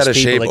 Bent out of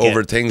shape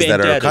over things that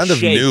are kind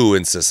of new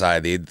in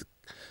society,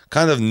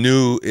 kind of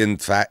new in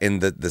fact in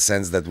the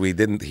sense that we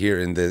didn't hear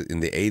in the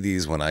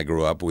 80s when I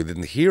grew up. We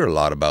didn't hear a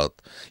lot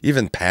about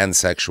even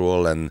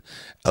pansexual and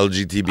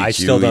LGBTQ. I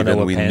still don't know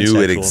what we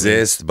knew it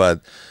exists,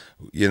 but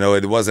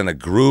it wasn't a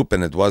group,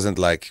 and it wasn't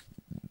like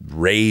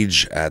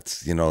rage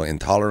at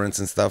intolerance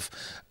and stuff.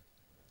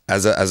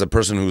 As a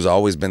person who's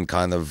always been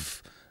kind of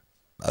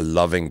a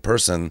loving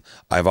person,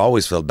 I've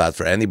always felt bad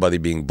for anybody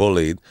being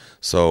bullied.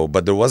 So,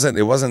 but it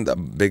wasn't a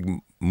big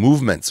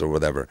movements or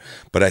whatever.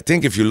 But I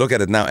think if you look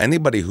at it now,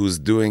 anybody who's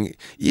doing,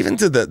 even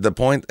to the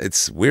point,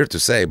 it's weird to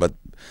say, but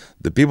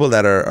the people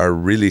that are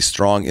really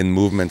strong in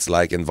movements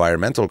like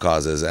environmental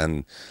causes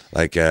and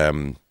like,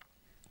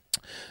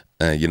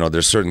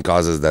 there's certain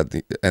causes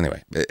that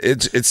anyway.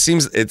 It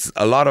seems it's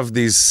a lot of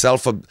these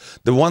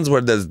the ones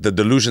where the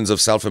delusions of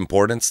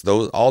self-importance.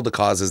 All the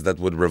causes that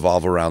would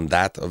revolve around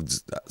that of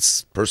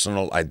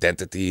personal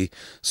identity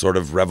sort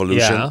of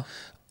revolution. Yeah.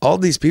 All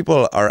these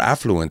people are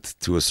affluent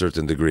to a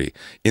certain degree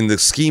in the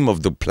scheme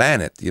of the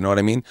planet. You know what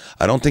I mean?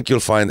 I don't think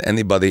you'll find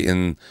anybody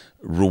in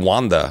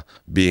Rwanda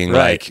being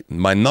like,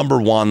 my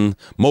number one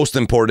most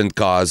important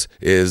cause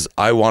is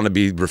I want to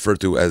be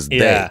referred to as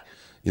they.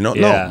 No,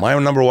 my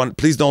number one,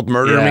 please don't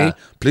murder me.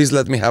 Please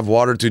let me have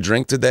water to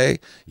drink today.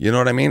 You know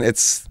what I mean?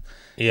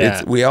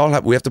 We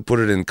have to put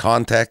it in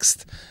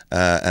context.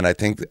 And I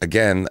think,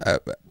 again,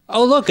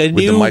 with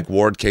the Mike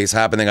Ward case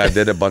happening, I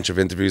did a bunch of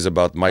interviews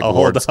about Mike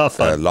Ward's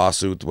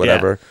lawsuit,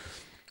 whatever.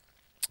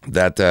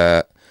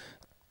 That,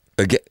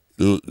 again,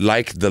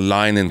 like the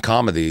line in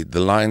comedy, the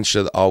line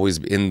should always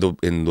be in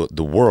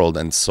the world,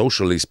 and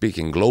socially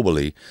speaking,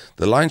 globally,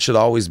 the line should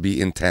always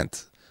be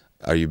intent.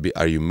 Are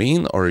you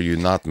mean or are you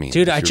not mean?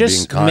 Dude, I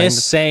just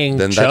miss saying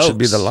then jokes. That should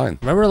be the line.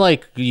 Remember,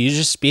 like, you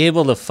just be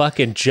able to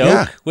fucking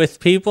joke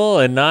with people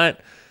and not...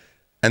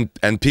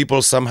 And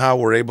people somehow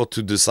were able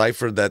to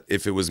decipher that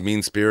if it was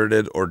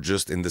mean-spirited or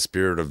just in the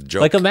spirit of joke.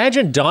 Like,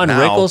 imagine Don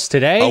Rickles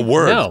today. A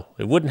word. No,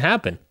 it wouldn't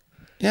happen.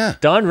 Yeah.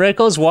 Don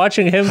Rickles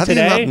watching him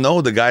today. How do you not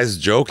know the guy's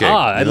joking?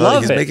 I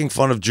love it. He's making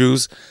fun of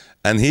Jews,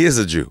 and he is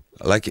a Jew.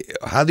 Like,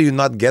 how do you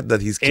not get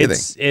that he's kidding?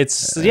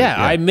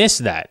 I miss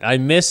that. I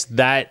miss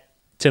that.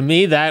 To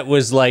me, that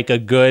was like a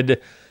good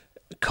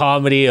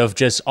comedy of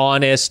just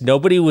honest.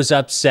 Nobody was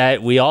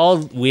upset. We all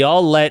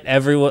let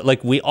everyone,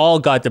 like, we all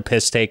got the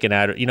piss taken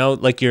out of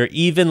it. Like, you're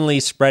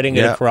evenly spreading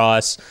it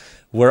across.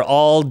 We're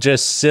all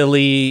just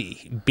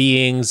silly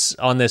beings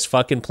on this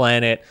fucking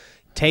planet.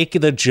 Take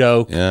the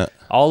joke. Yeah.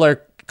 All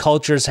our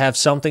cultures have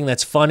something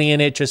that's funny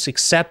in it. Just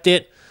accept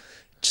it.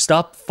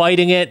 Stop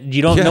fighting it.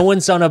 No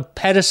one's on a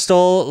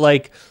pedestal.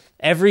 Like,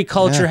 every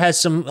culture has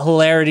some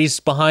hilarities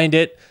behind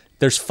it.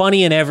 There's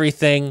funny in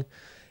everything.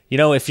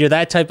 If you're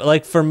that type,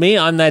 like, for me,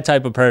 I'm that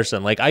type of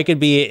person. Like, I could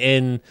be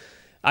in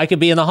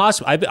the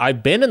hospital.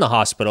 I've been in the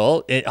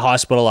hospital,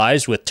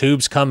 hospitalized with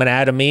tubes coming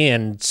out of me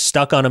and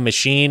stuck on a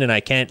machine and I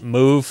can't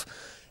move.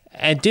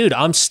 And dude,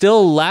 I'm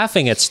still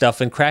laughing at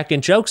stuff and cracking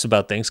jokes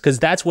about things because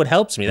that's what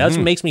helps me. That's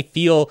what makes me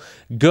feel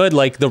good.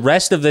 Like, the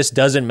rest of this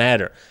doesn't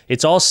matter.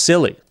 It's all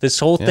silly. This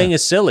whole thing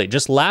is silly.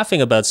 Just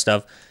laughing about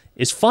stuff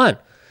is fun.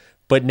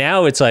 But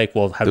now it's like,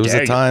 well, how dare you?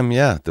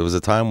 There was a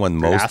time when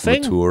most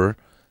mature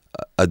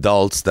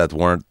adults that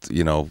weren't,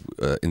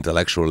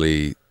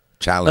 intellectually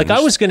challenged. Like,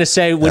 I was going to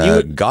say, when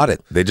you got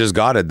it, they just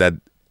got it, that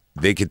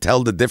they could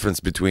tell the difference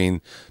between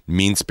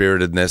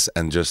mean-spiritedness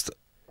and just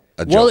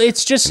a joke. Well,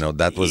 it's just,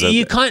 that was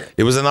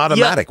it was an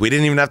automatic. We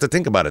didn't even have to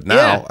think about it.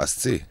 Now, I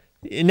see.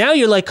 Now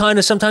you're like, kind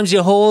of, sometimes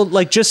you hold,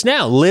 like,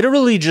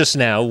 literally just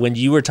now, when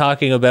you were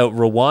talking about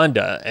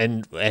Rwanda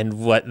and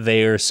what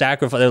they're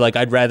sacrificing, they're like,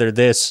 I'd rather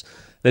this.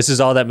 This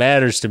is all that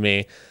matters to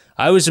me.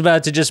 I was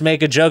about to just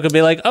make a joke and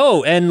be like,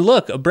 oh, and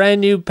look, a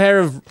brand new pair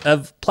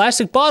of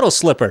plastic bottle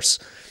slippers.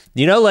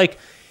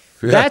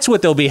 That's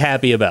what they'll be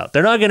happy about.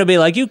 They're not going to be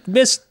like, you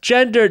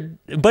misgendered,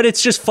 but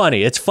it's just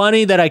funny. It's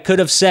funny that I could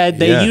have said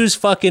they use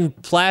fucking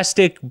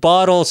plastic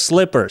bottle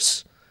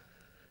slippers.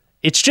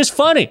 It's just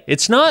funny.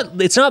 It's not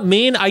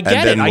mean. I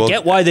get it. I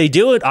get why they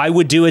do it. I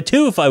would do it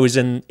too if I was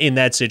in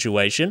that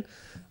situation.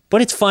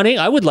 But it's funny.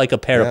 I would like a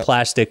pair of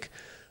plastic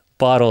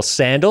bottle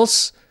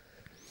sandals.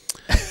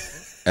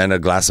 And a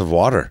glass of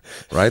water,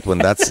 right? When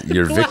that's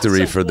your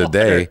victory for the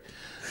day.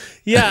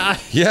 Yeah.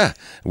 Yeah.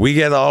 We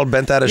get all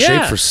bent out of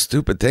shape for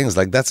stupid things.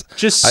 Like that's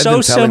just I've so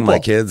been telling simple. my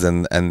kids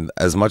and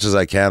as much as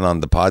I can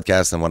on the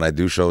podcast and when I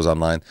do shows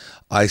online,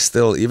 I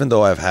still, even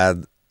though I've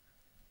had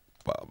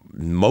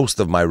most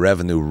of my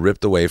revenue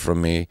ripped away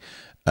from me,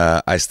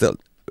 I still,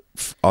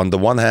 on the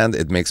one hand,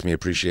 it makes me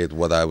appreciate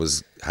what I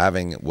was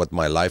having, what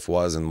my life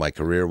was and my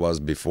career was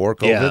before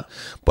COVID.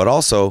 But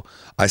also,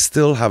 I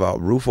still have a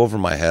roof over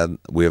my head.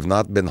 We have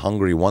not been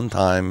hungry one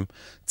time.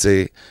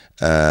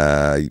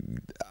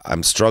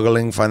 I'm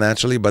struggling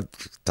financially, but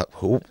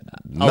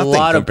nothing a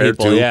lot of compared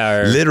people,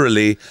 to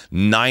literally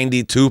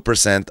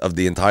 92% of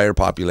the entire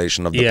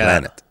population of the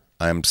planet.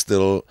 I'm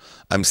still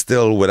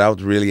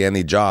without really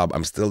any job.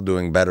 I'm still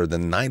doing better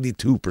than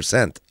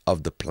 92%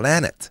 of the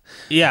planet.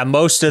 Yeah,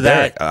 most of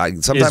that.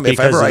 Sometimes if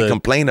ever I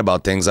complain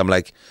about things, I'm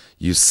like,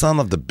 "You son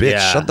of the bitch,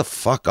 shut the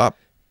fuck up.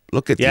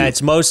 Look at you." Yeah,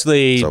 it's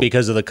mostly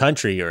because of the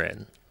country you're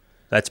in.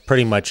 That's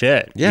pretty much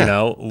it. Yeah, you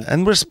know,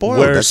 and we're spoiled.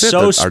 We're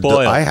so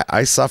spoiled.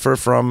 I suffer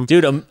from,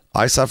 dude.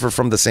 I suffer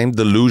from the same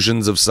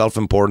delusions of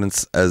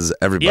self-importance as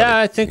everybody. Yeah,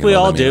 I think we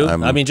all do.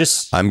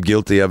 I'm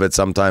guilty of it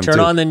sometimes. Turn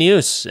on the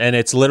news, and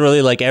it's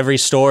literally like every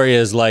story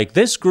is like,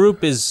 this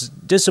group is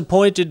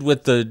disappointed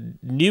with the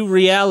new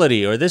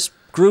reality, or this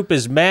group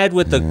is mad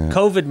with the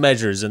COVID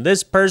measures, and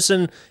this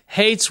person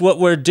hates what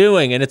we're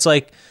doing, and it's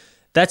like.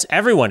 That's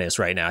everyone is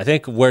right now. I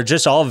think we're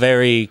just all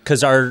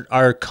because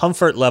our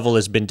comfort level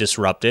has been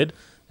disrupted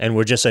and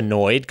we're just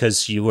annoyed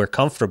because you were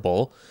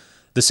comfortable.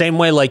 The same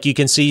way, like you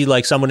can see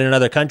like someone in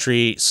another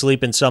country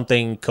sleep in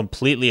something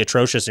completely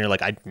atrocious and you're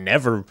like, I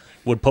never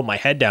would put my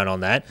head down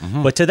on that.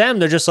 Mm-hmm. But to them,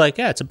 they're just like,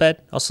 yeah, it's a bed.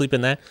 I'll sleep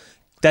in that.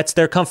 That's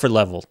their comfort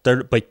level.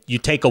 But you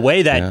take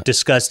away that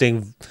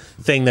disgusting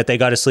thing that they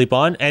got to sleep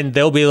on and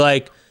they'll be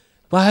like,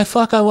 well,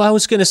 I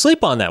was going to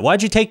sleep on that.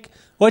 Why'd you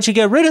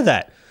get rid of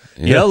that?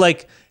 Yeah. You know,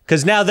 like...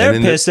 Because now they're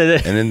pissed at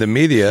it. And in the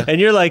media... And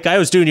you're like, I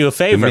was doing you a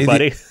favor,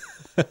 buddy.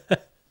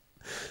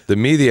 The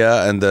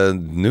media and the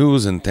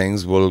news and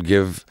things will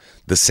give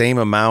the same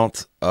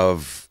amount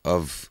of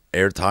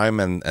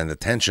airtime and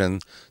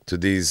attention to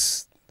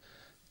these,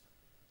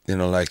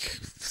 like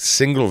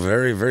single,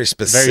 very, very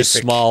specific... Very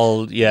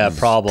small,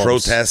 problems.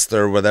 Protest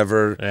or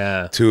whatever.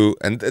 Yeah.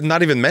 And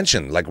not even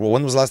mention. Like,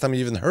 when was the last time you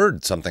even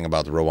heard something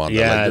about Rwanda?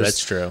 Yeah,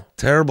 that's true.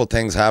 Terrible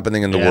things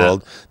happening in the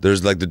world.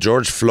 There's like the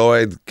George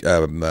Floyd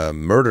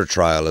murder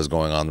trial is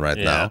going on right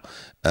now.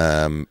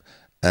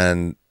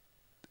 And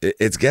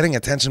it's getting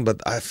attention,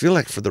 but I feel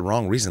like for the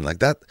wrong reason. Like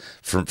that,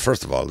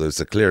 first of all, there's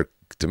a clear...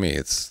 To me,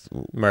 it's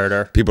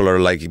murder. People are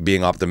like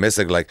being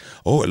optimistic, like,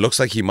 oh, it looks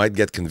like he might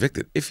get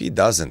convicted. If he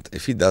doesn't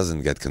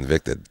get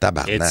convicted,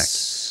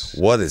 tabarnak.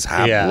 What is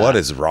happening? What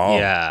is wrong?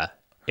 Yeah,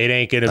 it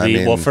ain't gonna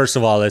be. Well, first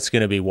of all, it's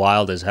gonna be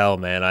wild as hell,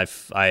 man. I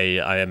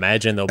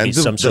imagine there'll be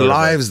some sort of the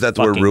lives that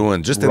were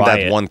ruined just riot.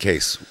 In that one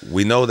case.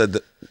 We know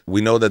that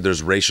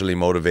there's racially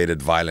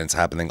motivated violence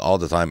happening all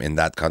the time in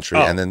that country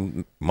and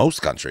in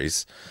most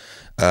countries.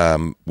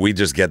 We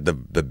just get the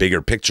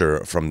bigger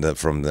picture from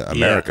the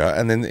America,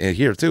 and then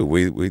here too.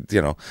 We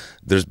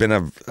there's been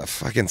a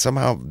fucking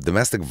somehow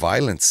domestic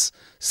violence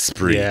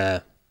spree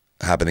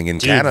happening in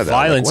Canada.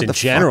 Violence like, in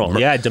general,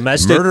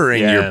 domestic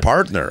murdering your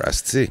partner. I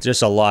see.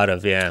 Just a lot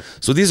of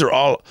So these are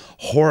all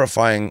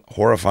horrifying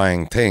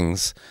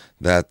things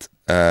that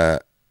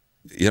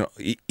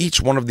each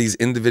one of these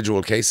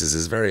individual cases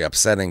is very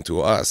upsetting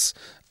to us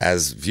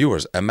as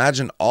viewers.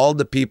 Imagine all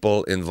the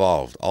people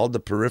involved, all the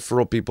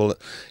peripheral people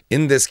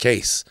in this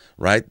case,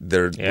 right?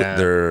 They're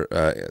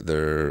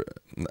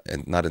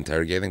not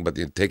interrogating, but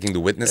taking the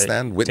witness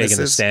stand, witnesses,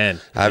 taking the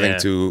stand, having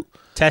to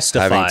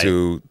testify,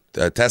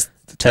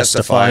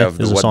 testify of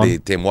what they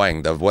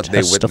témoigned, of what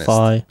they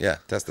witnessed. Yeah,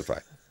 testify.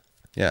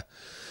 Yeah,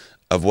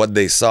 of what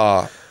they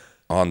saw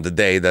on the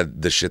day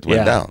that the shit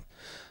went down.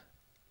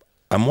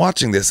 I'm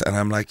watching this and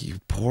I'm like, you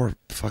poor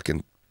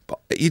fucking...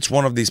 Each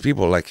one of these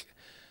people, like,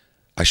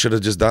 I should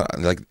have just done...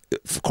 Like,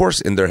 of course,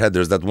 in their head,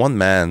 there's that one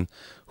man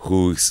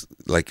who's,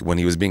 like, when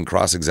he was being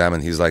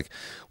cross-examined, he's like,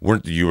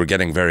 you were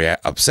getting very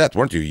upset,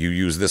 weren't you? You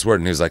used this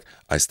word. And he's like,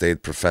 I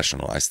stayed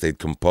professional. I stayed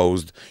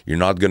composed. You're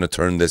not going to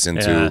turn this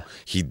into,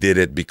 he did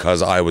it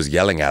because I was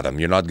yelling at him.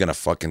 You're not going to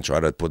fucking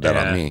try to put that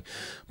on me.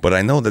 But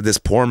I know that this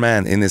poor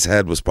man in his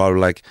head was probably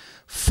like,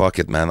 fuck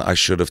it, man. I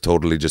should have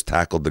totally just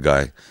tackled the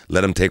guy.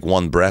 Let him take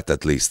one breath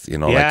at least.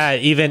 I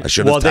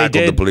should have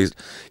tackled the police.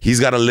 He's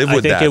got to live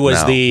with that. I think it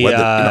was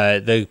now.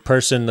 The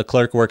person, the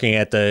clerk working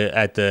at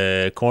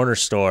the corner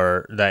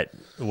store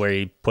where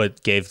he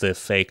gave the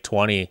fake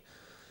 20,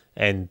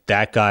 and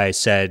that guy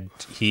said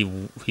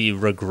he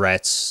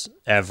regrets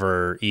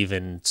ever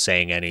even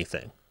saying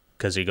anything,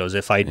 because he goes,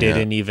 if I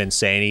didn't even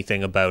say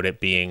anything about it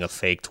being a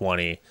fake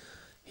 20,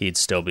 he'd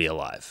still be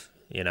alive.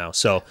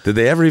 So did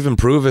they ever even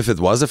prove if it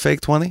was a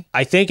fake 20?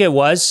 I think it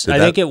was.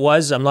 Think it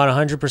was. I'm not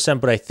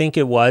 100%, but I think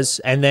it was.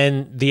 And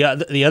then the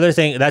other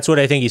thing, that's what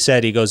I think he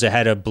said. He goes, it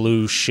had a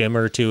blue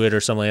shimmer to it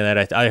or something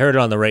like that. I heard it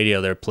on the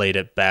radio. They played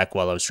it back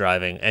while I was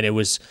driving, and it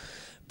was.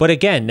 But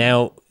again,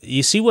 now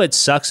you see what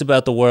sucks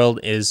about the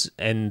world is,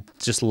 and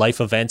just life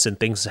events and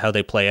things how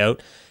they play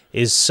out,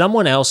 is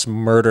someone else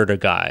murdered a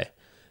guy.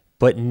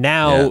 But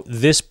now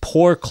this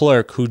poor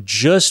clerk who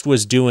just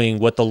was doing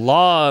what the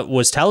law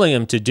was telling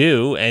him to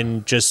do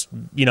and just,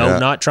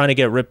 not trying to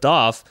get ripped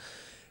off,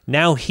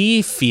 now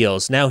he's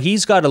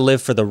got to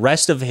live for the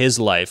rest of his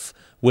life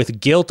with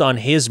guilt on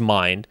his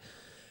mind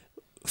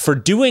for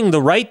doing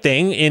the right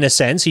thing. In a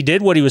sense, he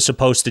did what he was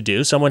supposed to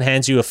do. Someone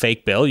hands you a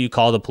fake bill, you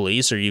call the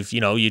police, or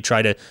you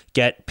try to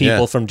get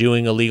people from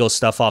doing illegal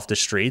stuff off the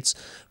streets,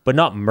 but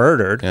not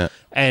murdered. Yeah.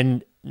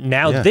 And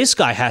now this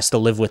guy has to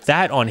live with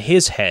that on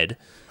his head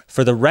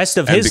for the rest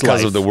of his life.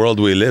 Because of the world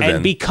we live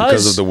in.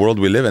 Because of the world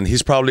we live in.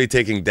 He's probably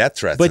taking death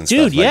threats and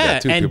stuff like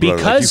that too. And people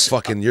because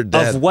you're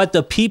dead. of what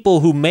the people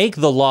who make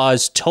the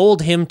laws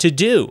told him to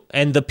do.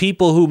 And the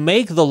people who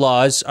make the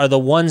laws are the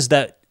ones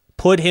that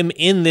put him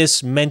in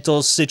this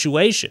mental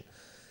situation.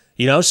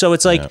 So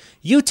it's like,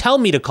 you tell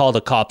me to call the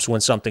cops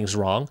when something's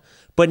wrong,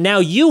 but now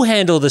you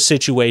handle the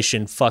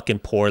situation fucking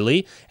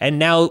poorly, and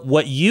now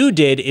what you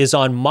did is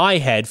on my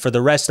head for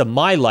the rest of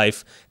my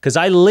life because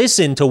I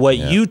listened to what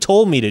you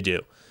told me to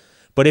do.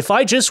 But if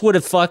I just would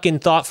have fucking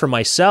thought for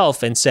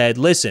myself and said,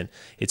 listen,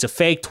 it's a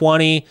fake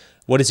 20.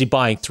 What is he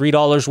buying?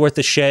 $3 worth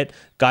of shit.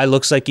 Guy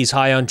looks like he's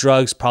high on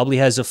drugs, probably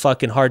has a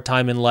fucking hard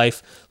time in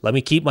life. Let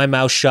me keep my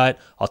mouth shut.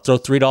 I'll throw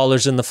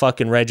 $3 in the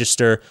fucking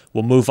register.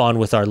 We'll move on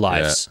with our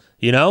lives.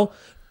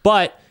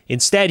 But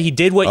instead, he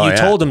did what you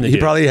told him to do. He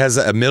probably has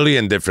a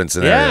million different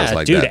scenarios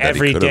like that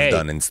he could have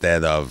done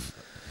instead of.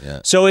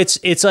 Yeah. So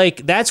it's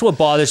like, that's what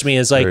bothers me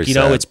is like,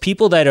 it's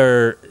people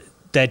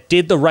that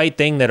did the right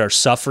thing that are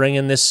suffering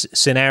in this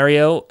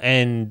scenario,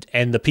 and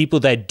the people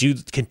that do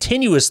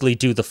continuously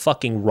do the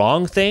fucking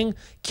wrong thing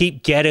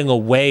keep getting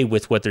away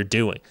with what they're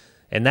doing.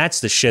 And that's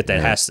the shit that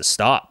has to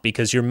stop,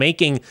 because you're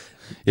making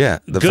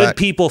good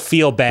people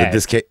feel bad.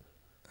 This case,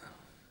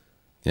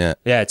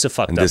 it's a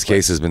fucked up. And this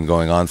case has been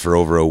going on for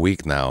over a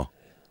week now.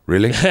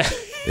 Really?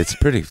 It's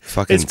pretty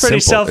fucking It's pretty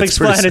simple.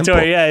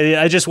 self-explanatory.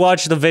 I just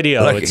watched the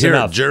video. It's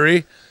enough.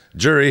 Jury,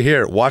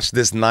 here, watch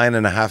this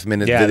 9.5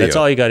 minute video. Yeah, that's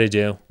all you got to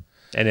do.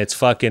 And it's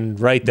fucking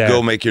right there.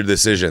 Go make your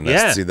decision.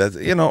 See, that's,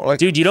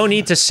 dude, you don't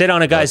need to sit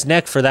on a guy's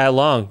neck for that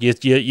long.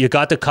 You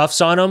got the cuffs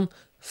on him.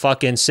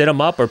 Fucking sit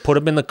him up or put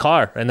him in the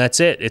car, and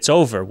that's it. It's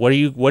over. What are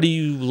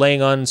you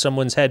laying on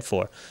someone's head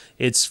for?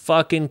 It's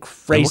fucking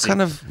crazy.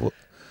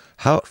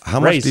 How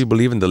much do you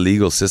believe in the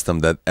legal system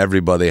that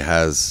everybody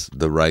has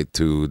the right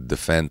to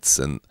defense?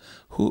 And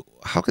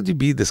how could you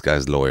be this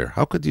guy's lawyer?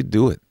 How could you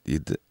do it?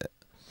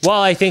 Well,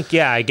 I think,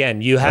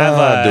 again, you have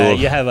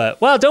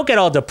well, don't get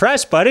all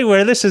depressed, buddy,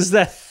 where this is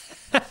the,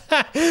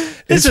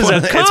 this is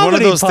a comedy it's one of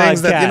those podcast,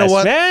 things that,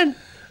 what? Man.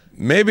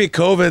 Maybe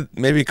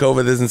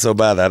COVID isn't so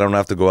bad. I don't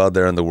have to go out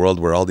there in the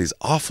world where all these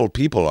awful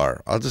people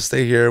are. I'll just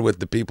stay here with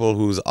the people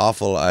who's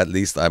awful. At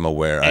least I'm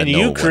aware. And I know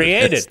you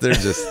created. They're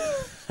just...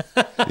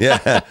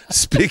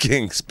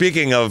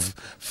 Speaking of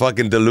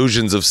fucking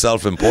delusions of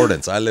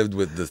self-importance, I lived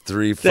with the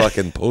 3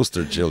 fucking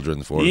poster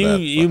children for that.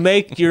 You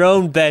make your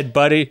own bed,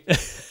 buddy.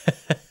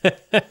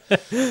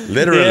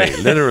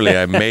 Literally,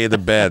 I made a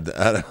bed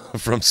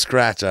from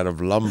scratch out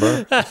of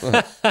lumber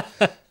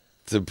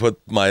to put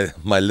my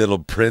little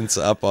prince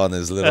up on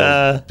his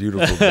little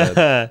beautiful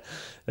bed.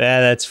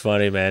 Yeah, that's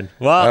funny, man.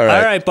 Well, all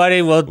right,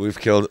 buddy. Well, we've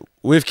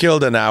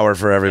killed an hour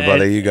for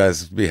everybody. You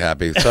guys be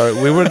happy. So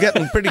we were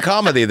getting pretty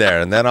comedy there,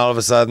 and then all of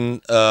a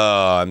sudden,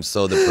 I'm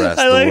so depressed.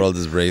 The world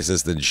is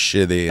racist and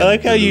shitty. I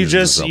like how you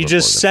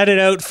just set it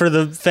out for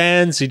the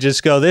fans. You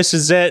just go, "This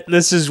is it.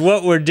 This is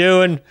what we're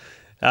doing."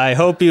 I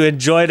hope you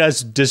enjoyed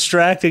us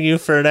distracting you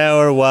for an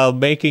hour while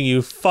making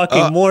you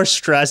fucking more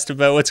stressed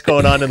about what's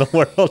going on in the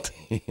world.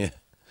 Yeah.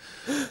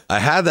 I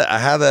had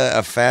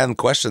a fan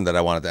question that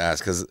I wanted to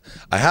ask, because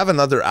I have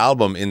another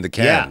album in the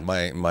can.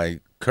 Yeah. My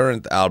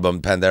current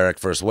album, Panderic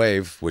First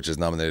Wave, which is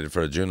nominated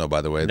for a Juno, by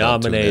the way.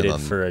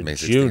 Nominated for a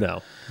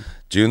Juno.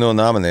 Juno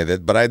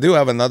nominated. But I do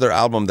have another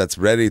album that's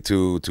ready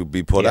to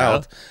be put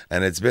out.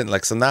 And it's been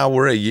so now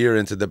we're a year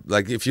into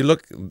if you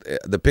look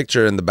the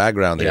picture in the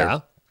background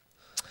here.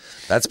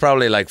 That's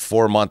probably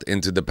 4 months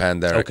into the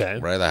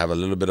Panderic, right? I have a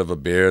little bit of a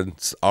beard.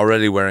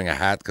 Already wearing a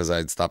hat because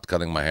I'd stopped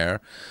cutting my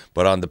hair.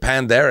 But on the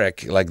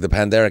Panderic, the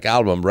Panderic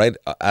album, right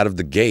out of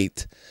the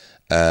gate,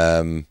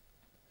 I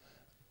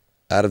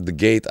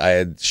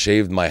had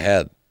shaved my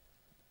head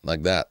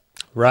like that.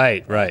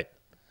 Right.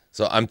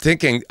 So I'm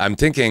thinking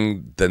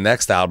the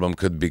next album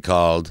could be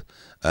called,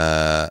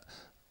 the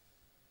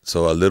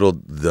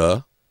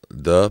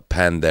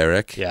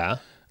Panderic. Yeah.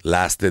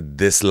 Lasted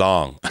this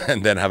long,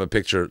 and then have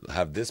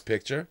this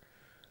picture,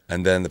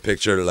 and then the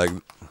picture like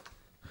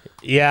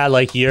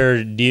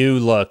your new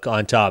look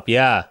on top.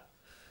 Yeah,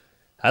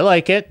 I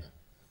like it.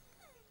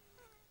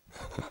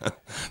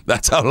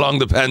 That's how long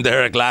the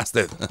Panderic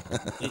lasted.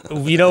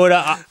 You know what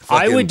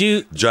I would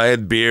do?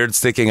 Giant beard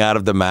sticking out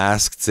of the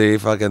mask. See,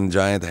 fucking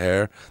giant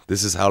hair.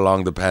 This is how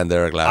long the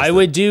Panderic lasted. I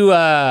would do.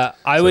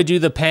 Would do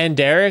the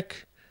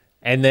Panderic,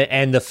 and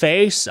the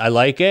face. I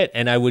like it,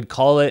 and I would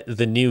call it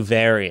the new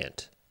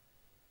variant.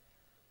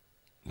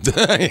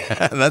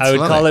 Yeah, that's I would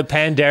funny. call it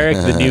Panderic,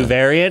 the new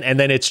variant, and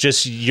then it's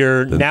just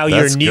your new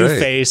great.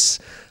 face,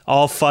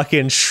 all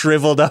fucking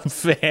shriveled up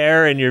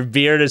hair, and your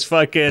beard is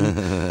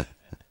fucking.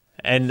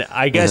 And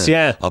I guess,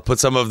 yeah. I'll put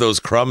some of those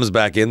crumbs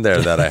back in there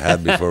that I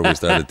had before we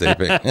started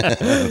taping.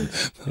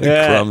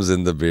 Crumbs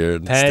in the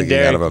beard sticking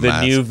out of a the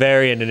mask. new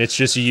variant, and it's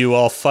just you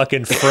all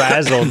fucking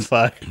frazzled,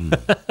 fuck.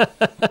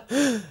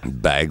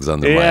 Bags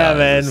under my eyes. Yeah,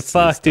 man,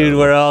 fuck, dude.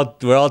 We're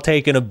all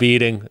taking a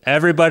beating.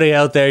 Everybody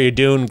out there, you're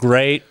doing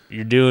great.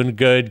 You're doing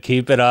good.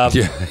 Keep it up.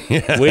 Yeah.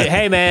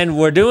 Hey, man,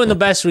 we're doing the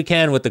best we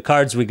can with the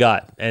cards we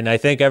got, and I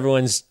think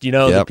everyone's,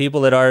 the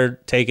people that are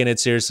taking it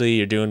seriously,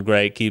 you're doing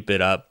great. Keep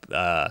it up.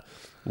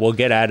 We'll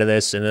get out of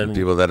this, and then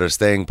people that are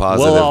staying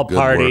positive, we'll all good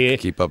party, work.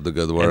 Keep up the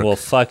good work, and we'll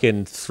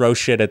fucking throw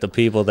shit at the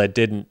people that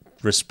didn't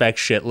respect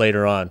shit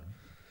later on.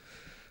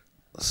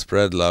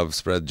 Spread love,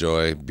 spread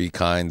joy, be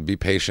kind, be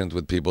patient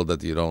with people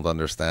that you don't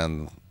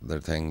understand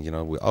their thing.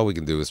 All we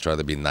can do is try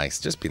to be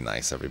nice. Just be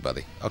nice,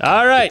 everybody. Okay,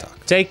 all right,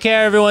 take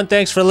care, everyone.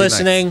 Thanks for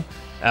listening.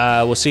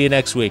 Nice. We'll see you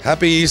next week.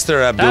 Happy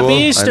Easter, Abdul. Happy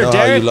Easter, I know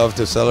Derek. how you love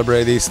to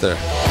celebrate Easter.